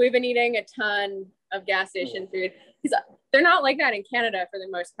we've been eating a ton of gas station food because they're not like that in Canada for the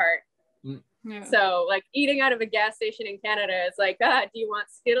most part. Yeah. So like eating out of a gas station in Canada is like, do you want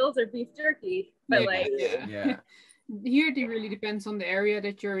Skittles or beef jerky? But Here it really depends on the area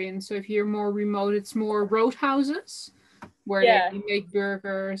that you're in. So if you're more remote, it's more roadhouses where they make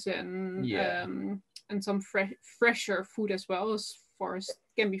burgers and some fresher food as well, as far as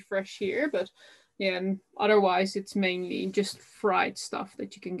can be fresh here. But and otherwise it's mainly just fried stuff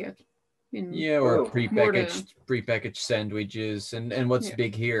that you can get in or prepackaged sandwiches, and what's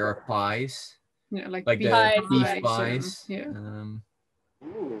big here are pies. Yeah, like beef pies.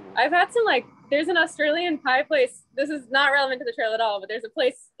 I've had some like, there's an Australian pie place. This is not relevant to the trail at all, but there's a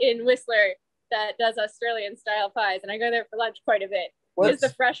place in Whistler that does Australian style pies, and I go there for lunch quite a bit because the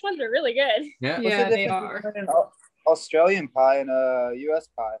fresh ones are really good. Yeah, they are. Australian pie and US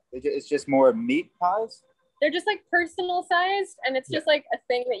pie. It's just more meat pies. They're just like personal sized, and it's just like a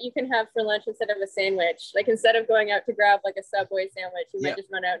thing that you can have for lunch instead of a sandwich. Like instead of going out to grab like a Subway sandwich, you might just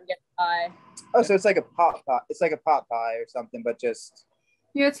run out and get a pie. Oh, so it's like a pot pie. It's like a pot pie or something, but just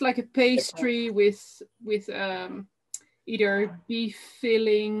it's like a pastry with either beef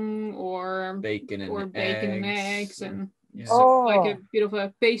filling or bacon and eggs and so like a bit of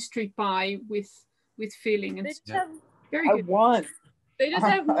a pastry pie with filling. It's very good. They just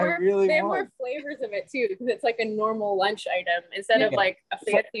have more. They have more flavors of it too, because it's like a normal lunch item instead of like a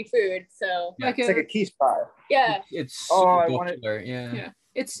fancy food. So it's like a quiche pie. Yeah, it's super popular.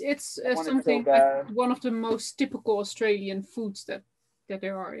 It's something like one of the most typical Australian foods that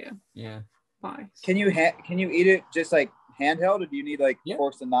there are. Pies. Can you eat it just like handheld, or do you need like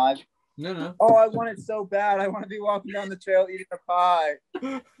forks and knives? No. Oh, I want it so bad. I want to be walking down the trail eating a pie.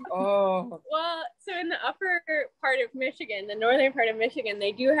 Oh. Well, so in the upper part of Michigan, the northern part of Michigan,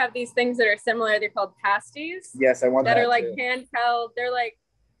 they do have these things that are similar. They're called pasties. Yes, I want that. That are like handheld. They're like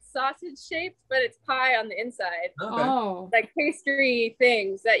sausage shaped, but it's pie on the inside. Okay. Oh. Like pastry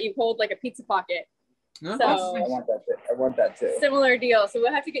things that you hold like a pizza pocket. Okay. So I want that too. Similar deal. So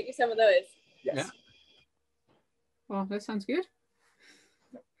we'll have to get you some of those. Yes. Yeah. Well, that sounds good.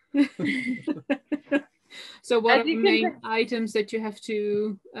 So what are the main items that you have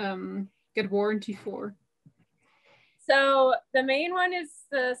to get warranty for? So the main one is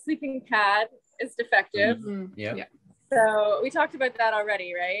the sleeping pad is defective. Yeah. So we talked about that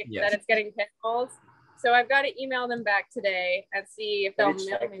already, right? Yes. That it's getting pinholes. So I've got to email them back today and see if they'll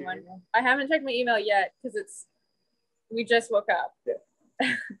mail me one. I haven't checked my email yet because we just woke up.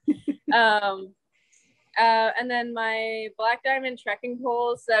 Yeah. And then my Black Diamond trekking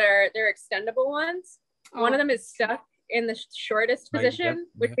poles they're extendable ones. One of them is stuck in the shortest position,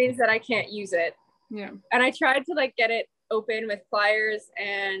 which means that I can't use it. Yeah. And I tried to like get it open with pliers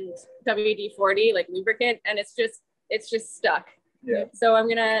and WD-40 like lubricant, and it's just stuck. Yeah. So I'm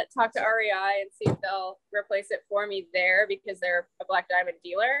gonna talk to REI and see if they'll replace it for me there because they're a Black Diamond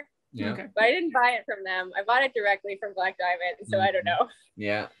dealer. Yeah. Okay. But I didn't buy it from them. I bought it directly from Black Diamond, so I don't know.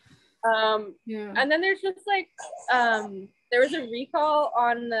 Yeah. And then there's just like there was a recall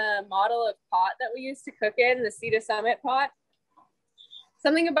on the model of pot that we used to cook in, the Sea to Summit pot.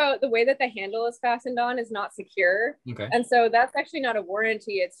 Something about the way that the handle is fastened on is not secure. Okay. And so that's actually not a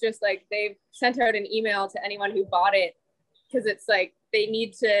warranty. It's just like they've sent out an email to anyone who bought it because it's like they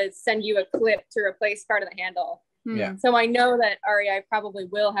need to send you a clip to replace part of the handle. Yeah. So I know that REI probably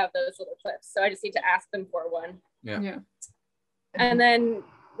will have those little clips. So I just need to ask them for one. Yeah. And then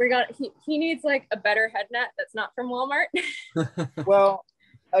he needs like a better head net that's not from Walmart. Well,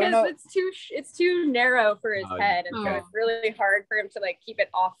 I don't know. It's too narrow for his head, and so it's really hard for him to like keep it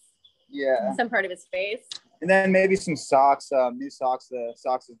off some part of his face. And then maybe some socks, new socks. The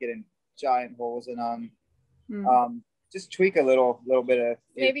socks is getting giant holes in them. Just tweak a little bit of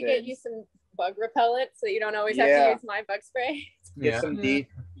maybe get you some bug repellent so you don't always have to use my bug spray. Get some DEET,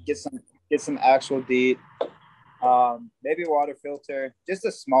 get some actual DEET. Maybe a water filter, just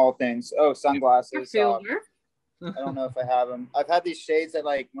the small things. Oh, sunglasses. I don't know if I have them. I've had these shades that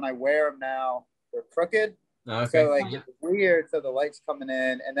like when I wear them now, they're crooked. Okay. So like it's weird. So the light's coming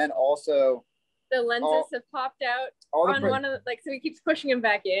in, and then also the lenses have popped out on one of the, like, so he keeps pushing him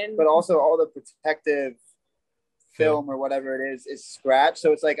back in. But also all the protective film or whatever it is scratched.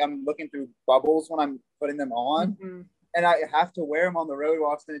 So it's like I'm looking through bubbles when I'm putting them on, and I have to wear them on the road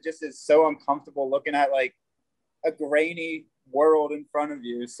walks, and it just is so uncomfortable looking at like a grainy world in front of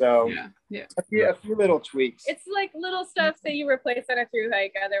you. So a few little tweaks. It's like little stuff that you replace on a through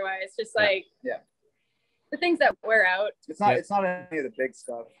hike otherwise, just like the things that wear out. It's not any of the big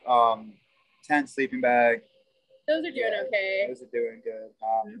stuff. Tent, sleeping bag. Those are doing okay. Those are doing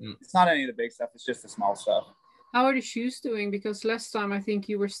good. It's not any of the big stuff. It's just the small stuff. How are the shoes doing? Because last time I think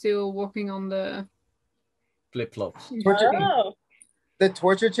you were still walking on the flip-flops. The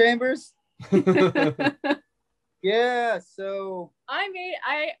torture chambers? Yeah, so I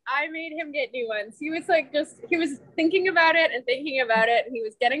made him get new ones. He was like he was thinking about it and thinking about it, and he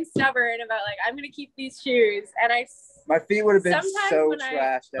was getting stubborn about like, I'm gonna keep these shoes. And my feet would have been so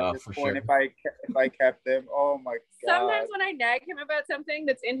trashed at this point if I kept them. Oh my god. Sometimes when I nag him about something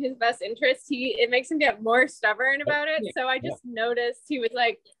that's in his best interest, it makes him get more stubborn about it. So I just noticed he was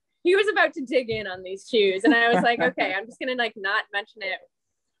about to dig in on these shoes, and I was like, okay, I'm just gonna like not mention it.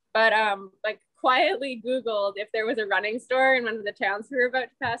 But like quietly Googled if there was a running store in one of the towns we were about to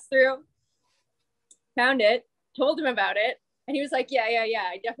pass through. Found it, told him about it, and he was like, yeah,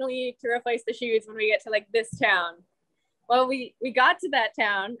 I definitely need to replace the shoes when we get to like this town. Well, we got to that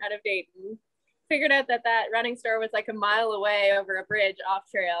town out of Dayton, figured out that running store was like a mile away over a bridge off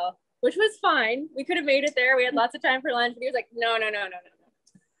trail, which was fine. We could have made it there. We had lots of time for lunch. But he was like, no.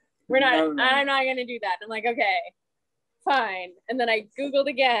 We're not, I'm not going to do that. I'm like, okay, fine. And then I Googled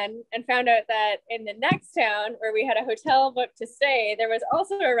again and found out that in the next town where we had a hotel booked to stay, there was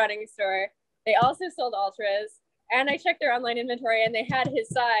also a running store. They also sold Ultras. And I checked their online inventory and they had his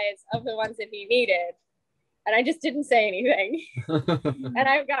size of the ones that he needed. And I just didn't say anything. And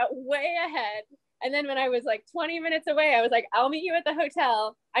I got way ahead. And then when I was like 20 minutes away, I was like, I'll meet you at the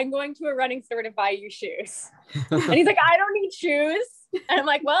hotel. I'm going to a running store to buy you shoes. And he's like, I don't need shoes. And I'm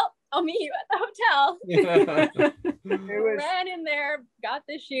like, well, I'll meet you at the hotel. Ran in there, got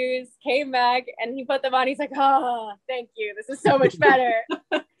the shoes, came back, and he put them on. He's like, oh, thank you. This is so much better.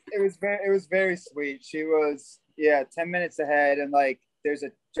 It was very sweet. She was, 10 minutes ahead. And like, there's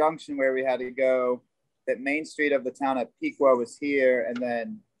a junction where we had to go. That main street of the town of Pequot was here, and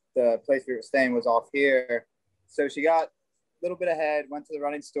then the place we were staying was off here. So she got a little bit ahead, went to the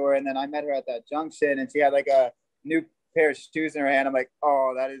running store, and then I met her at that junction, and she had like a new pair of shoes in her hand. I'm like,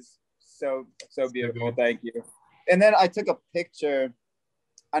 oh, that is so beautiful. Thank you. And then I took a picture.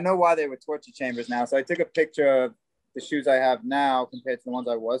 I know why they were torture chambers now. So I took a picture of the shoes I have now compared to the ones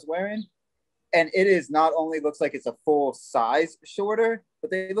I was wearing. And it is not only looks like it's a full size shorter,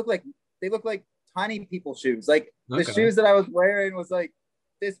 but they look like tiny people shoes. Like the shoes that I was wearing was like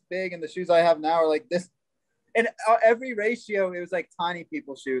this big, and the shoes I have now are like this. And every ratio, it was like tiny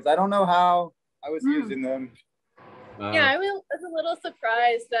people shoes. I don't know how I was using them. Yeah, I was a little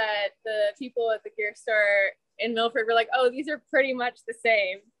surprised that the people at the gear store in Milford were like, oh, these are pretty much the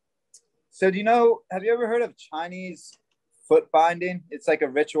same. So have you ever heard of Chinese foot binding? It's like a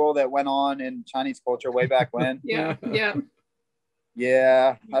ritual that went on in Chinese culture way back when.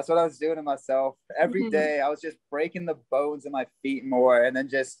 Yeah, that's what I was doing to myself. Every day I was just breaking the bones in my feet more and then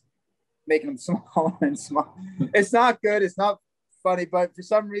just making them smaller and smaller. It's not good. It's not funny, but for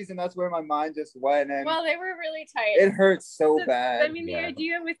some reason that's where my mind just went. And well, they were really tight. It hurts so bad. I mean, the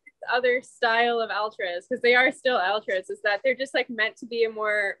idea with this other style of Ultras, because they are still Ultras, is that they're just like meant to be a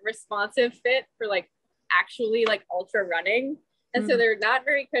more responsive fit for like actually like ultra running. And so they're not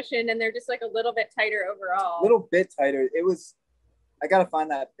very cushioned, and they're just like a little bit tighter overall. A little bit tighter. It was, I gotta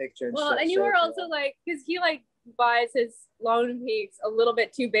find that picture. Well, and you were also like, because he like buys his Lone Peaks a little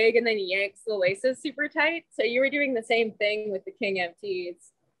bit too big and then yanks the laces super tight. So you were doing the same thing with the King MTs.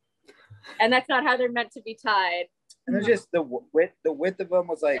 And that's not how they're meant to be tied. And there's just the width of them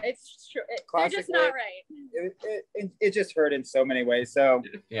was like, it's true. They're just not right. It just hurt in so many ways. So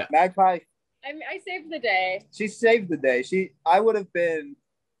Magpie, I saved the day. She saved the day. I would have been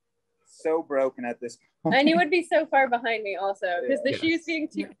so broken at this point. And he would be so far behind me also, because the shoes being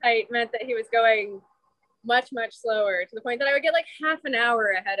too tight meant that he was going much slower, to the point that I would get like half an hour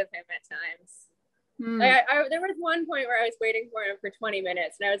ahead of him at times. There was one point where I was waiting for him for 20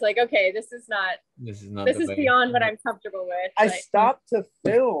 minutes, and I was like, okay, this is beyond what I'm comfortable with. I stopped to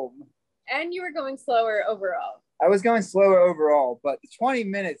film. And you were going slower overall. I was going slower overall, but the 20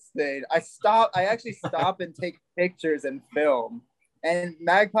 minutes thing, I actually stop and take pictures and film. And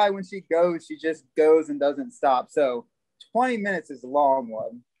Magpie, when she just goes and doesn't stop. So 20 minutes is a long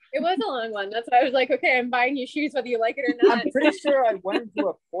one. It was a long one. That's why I was like, okay, I'm buying you shoes whether you like it or not. I'm pretty sure I went into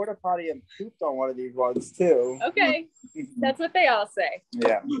a porta potty and pooped on one of these ones too. Okay. That's what they all say.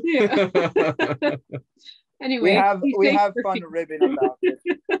 Yeah. Anyway. We have fun ribbing about it.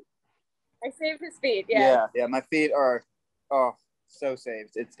 I saved his feet, yeah. Yeah, my feet are so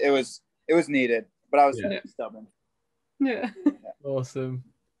saved. It was needed, but I was stubborn. Yeah. Awesome.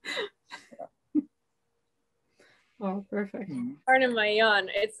 Oh, perfect. Pardon my yawn.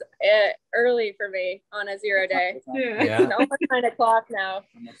 It's early for me on a 0 day. Yeah. It's almost 9 o'clock now.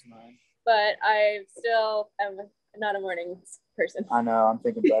 But I still am not a morning person. I know. I'm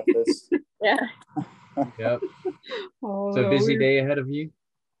thinking breakfast. Yeah. Yep. Oh, So busy day ahead of you.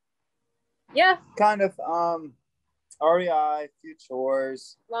 Yeah. Kind of. REI, few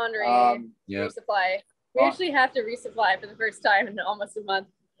chores. Laundry. Yeah. Resupply. We actually have to resupply for the first time in almost a month.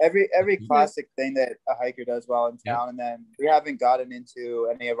 Every classic thing that a hiker does while in town. And then we haven't gotten into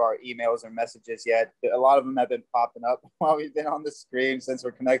any of our emails or messages yet. A lot of them have been popping up while we've been on the screen since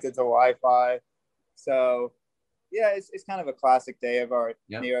we're connected to Wi-Fi. So yeah, it's kind of a classic day of our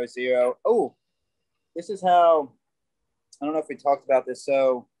Nero Zero. Oh, this is how, I don't know if we talked about this.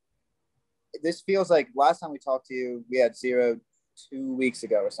 So this feels like last time we talked to you, we had Zero 2 weeks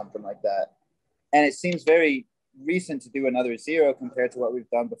ago or something like that. And it seems very recent to do another Zero compared to what we've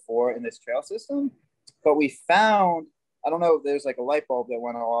done before in this trail system. But we found, I don't know if there's like a light bulb that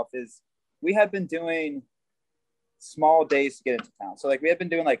went off, is we had been doing small days to get into town. So like we had been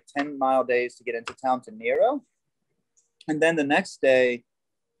doing like 10-mile days to get into town to Nero. And then the next day,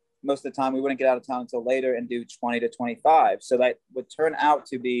 most of the time we wouldn't get out of town until later and do 20 to 25. So that would turn out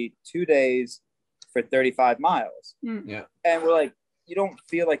to be 2 days for 35 miles. Yeah. And we're like, you don't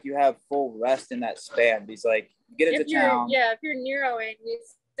feel like you have full rest in that span. Because like you get into town. Yeah, if you're Neroing, you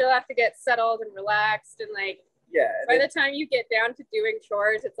still have to get settled and relaxed. And like, by the time you get down to doing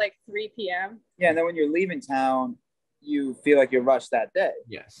chores, it's like 3 p.m. Yeah, and then when you're leaving town, you feel like you're rushed that day.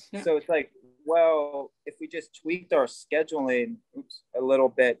 Yes. Yeah. So it's like, well, if we just tweaked our scheduling a little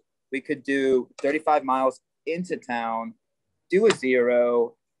bit, we could do 35 miles into town, do a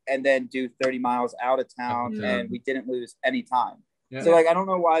Zero, and then do 30 miles out of town, and we didn't lose any time. Yeah. So like, I don't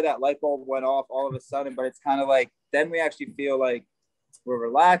know why that light bulb went off all of a sudden, but it's kind of like, then we actually feel like we're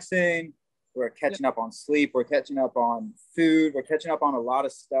relaxing, we're catching up on sleep, we're catching up on food, we're catching up on a lot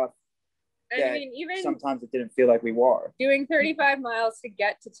of stuff. And I mean, even sometimes it didn't feel like we were. Doing 35 miles to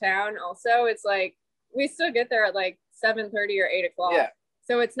get to town also, it's like, we still get there at like 7:30 or 8 o'clock. Yeah.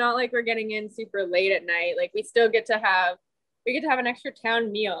 So it's not like we're getting in super late at night. Like we still get to have an extra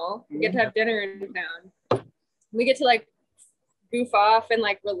town meal. We get to have dinner in town. We get to like goof off and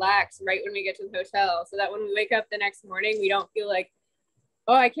like relax right when we get to the hotel, so that when we wake up the next morning, we don't feel like,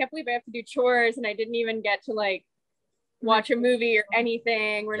 oh, I can't believe I have to do chores and I didn't even get to like watch a movie or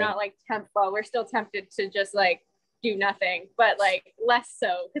anything. We're not like we're still tempted to just like do nothing, but like less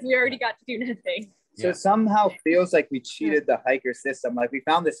so because we already got to do nothing. So it somehow feels like we cheated the hiker system. Like we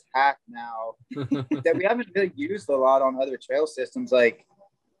found this hack now that we haven't really used a lot on other trail systems. Like,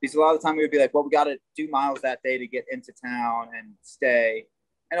 because a lot of the time we would be like, well, we got to do miles that day to get into town and stay.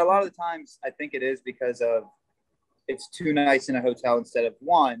 And a lot of the times I think it is because of it's 2 nights in a hotel instead of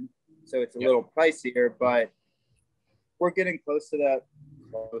 1. So it's a little pricier, but we're getting close to the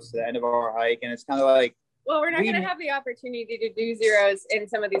end of our hike. And it's kind of like, well, we're not going to have the opportunity to do Zeros in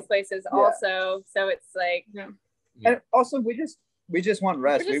some of these places also. So it's like, and also we just want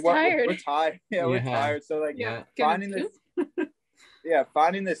rest. We're tired. We're tired. Yeah, we're tired. So like finding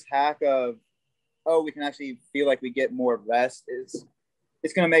this hack of, oh, we can actually feel like we get more rest it's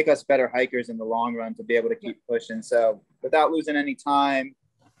going to make us better hikers in the long run to be able to keep pushing. So without losing any time,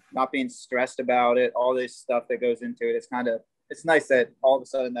 not being stressed about it, all this stuff that goes into it, it's nice that all of a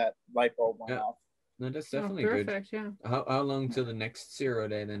sudden that light bulb went off. No, that's definitely perfect, good. Yeah. How long till the next Zero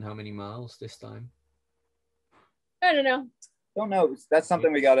day? Then how many miles this time? I don't know. Don't know. That's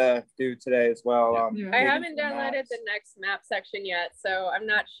something we gotta do today as well. I haven't downloaded the next map section yet, so I'm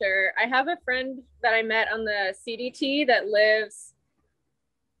not sure. I have a friend that I met on the CDT that lives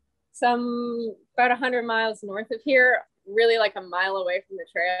about 100 miles north of here, really like a mile away from the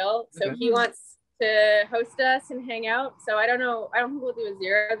trail. So he wants to host us and hang out. So I don't know. I don't think we'll do a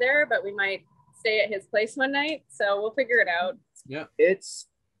Zero there, but we might stay at his place one night. So we'll figure it out. Yeah. It's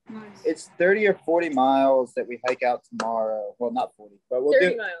 30 or 40 miles that we hike out tomorrow. Well, not 40, but we'll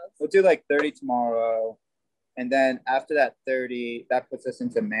 30 miles. We'll do like 30 tomorrow. And then after that 30, that puts us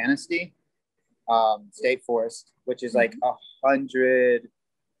into Manistee State Forest, which is like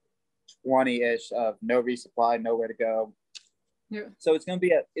 120-ish of no resupply, nowhere to go. Yeah. So it's gonna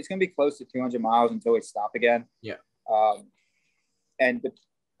be close to 200 miles until we stop again. Yeah. And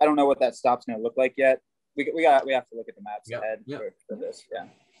I don't know what that stop's gonna look like yet. We have to look at the maps ahead for this. Yeah.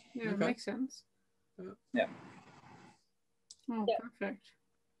 Yeah, makes sense. Yeah. Oh, perfect.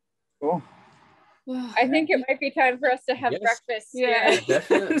 Cool. I think it might be time for us to have breakfast. Yeah,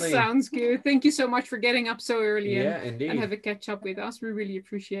 definitely. Sounds good. Thank you so much for getting up so early indeed. and have a catch up with us. We really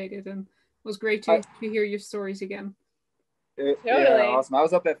appreciate it, and it was great to hear your stories again. Totally. Yeah, awesome. I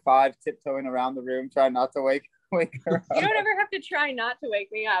was up at 5, tiptoeing around the room, trying not to wake her up. You don't ever have to try not to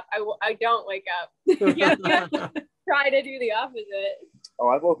wake me up. I don't wake up. You have to try to do the opposite. Oh,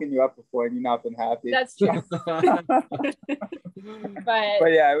 I've woken you up before and you've not been happy. That's true. But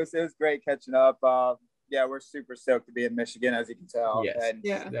yeah, it was great catching up. Yeah, we're super stoked to be in Michigan, as you can tell. Yes, and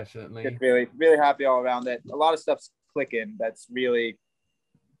yeah, definitely. Just really, really happy all around it. A lot of stuff's clicking. That's really,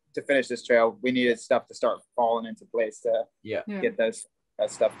 to finish this trail, we needed stuff to start falling into place to get that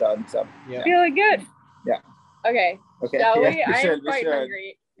stuff done. So feeling good. Yeah. Okay. Shall we? I am quite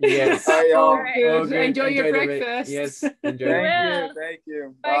hungry. Yes. Oh, right. good. Good. Enjoy your breakfast. Yes. Enjoy. Thank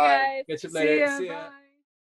you. Bye, guys. Catch up See later. ya. See ya. Bye.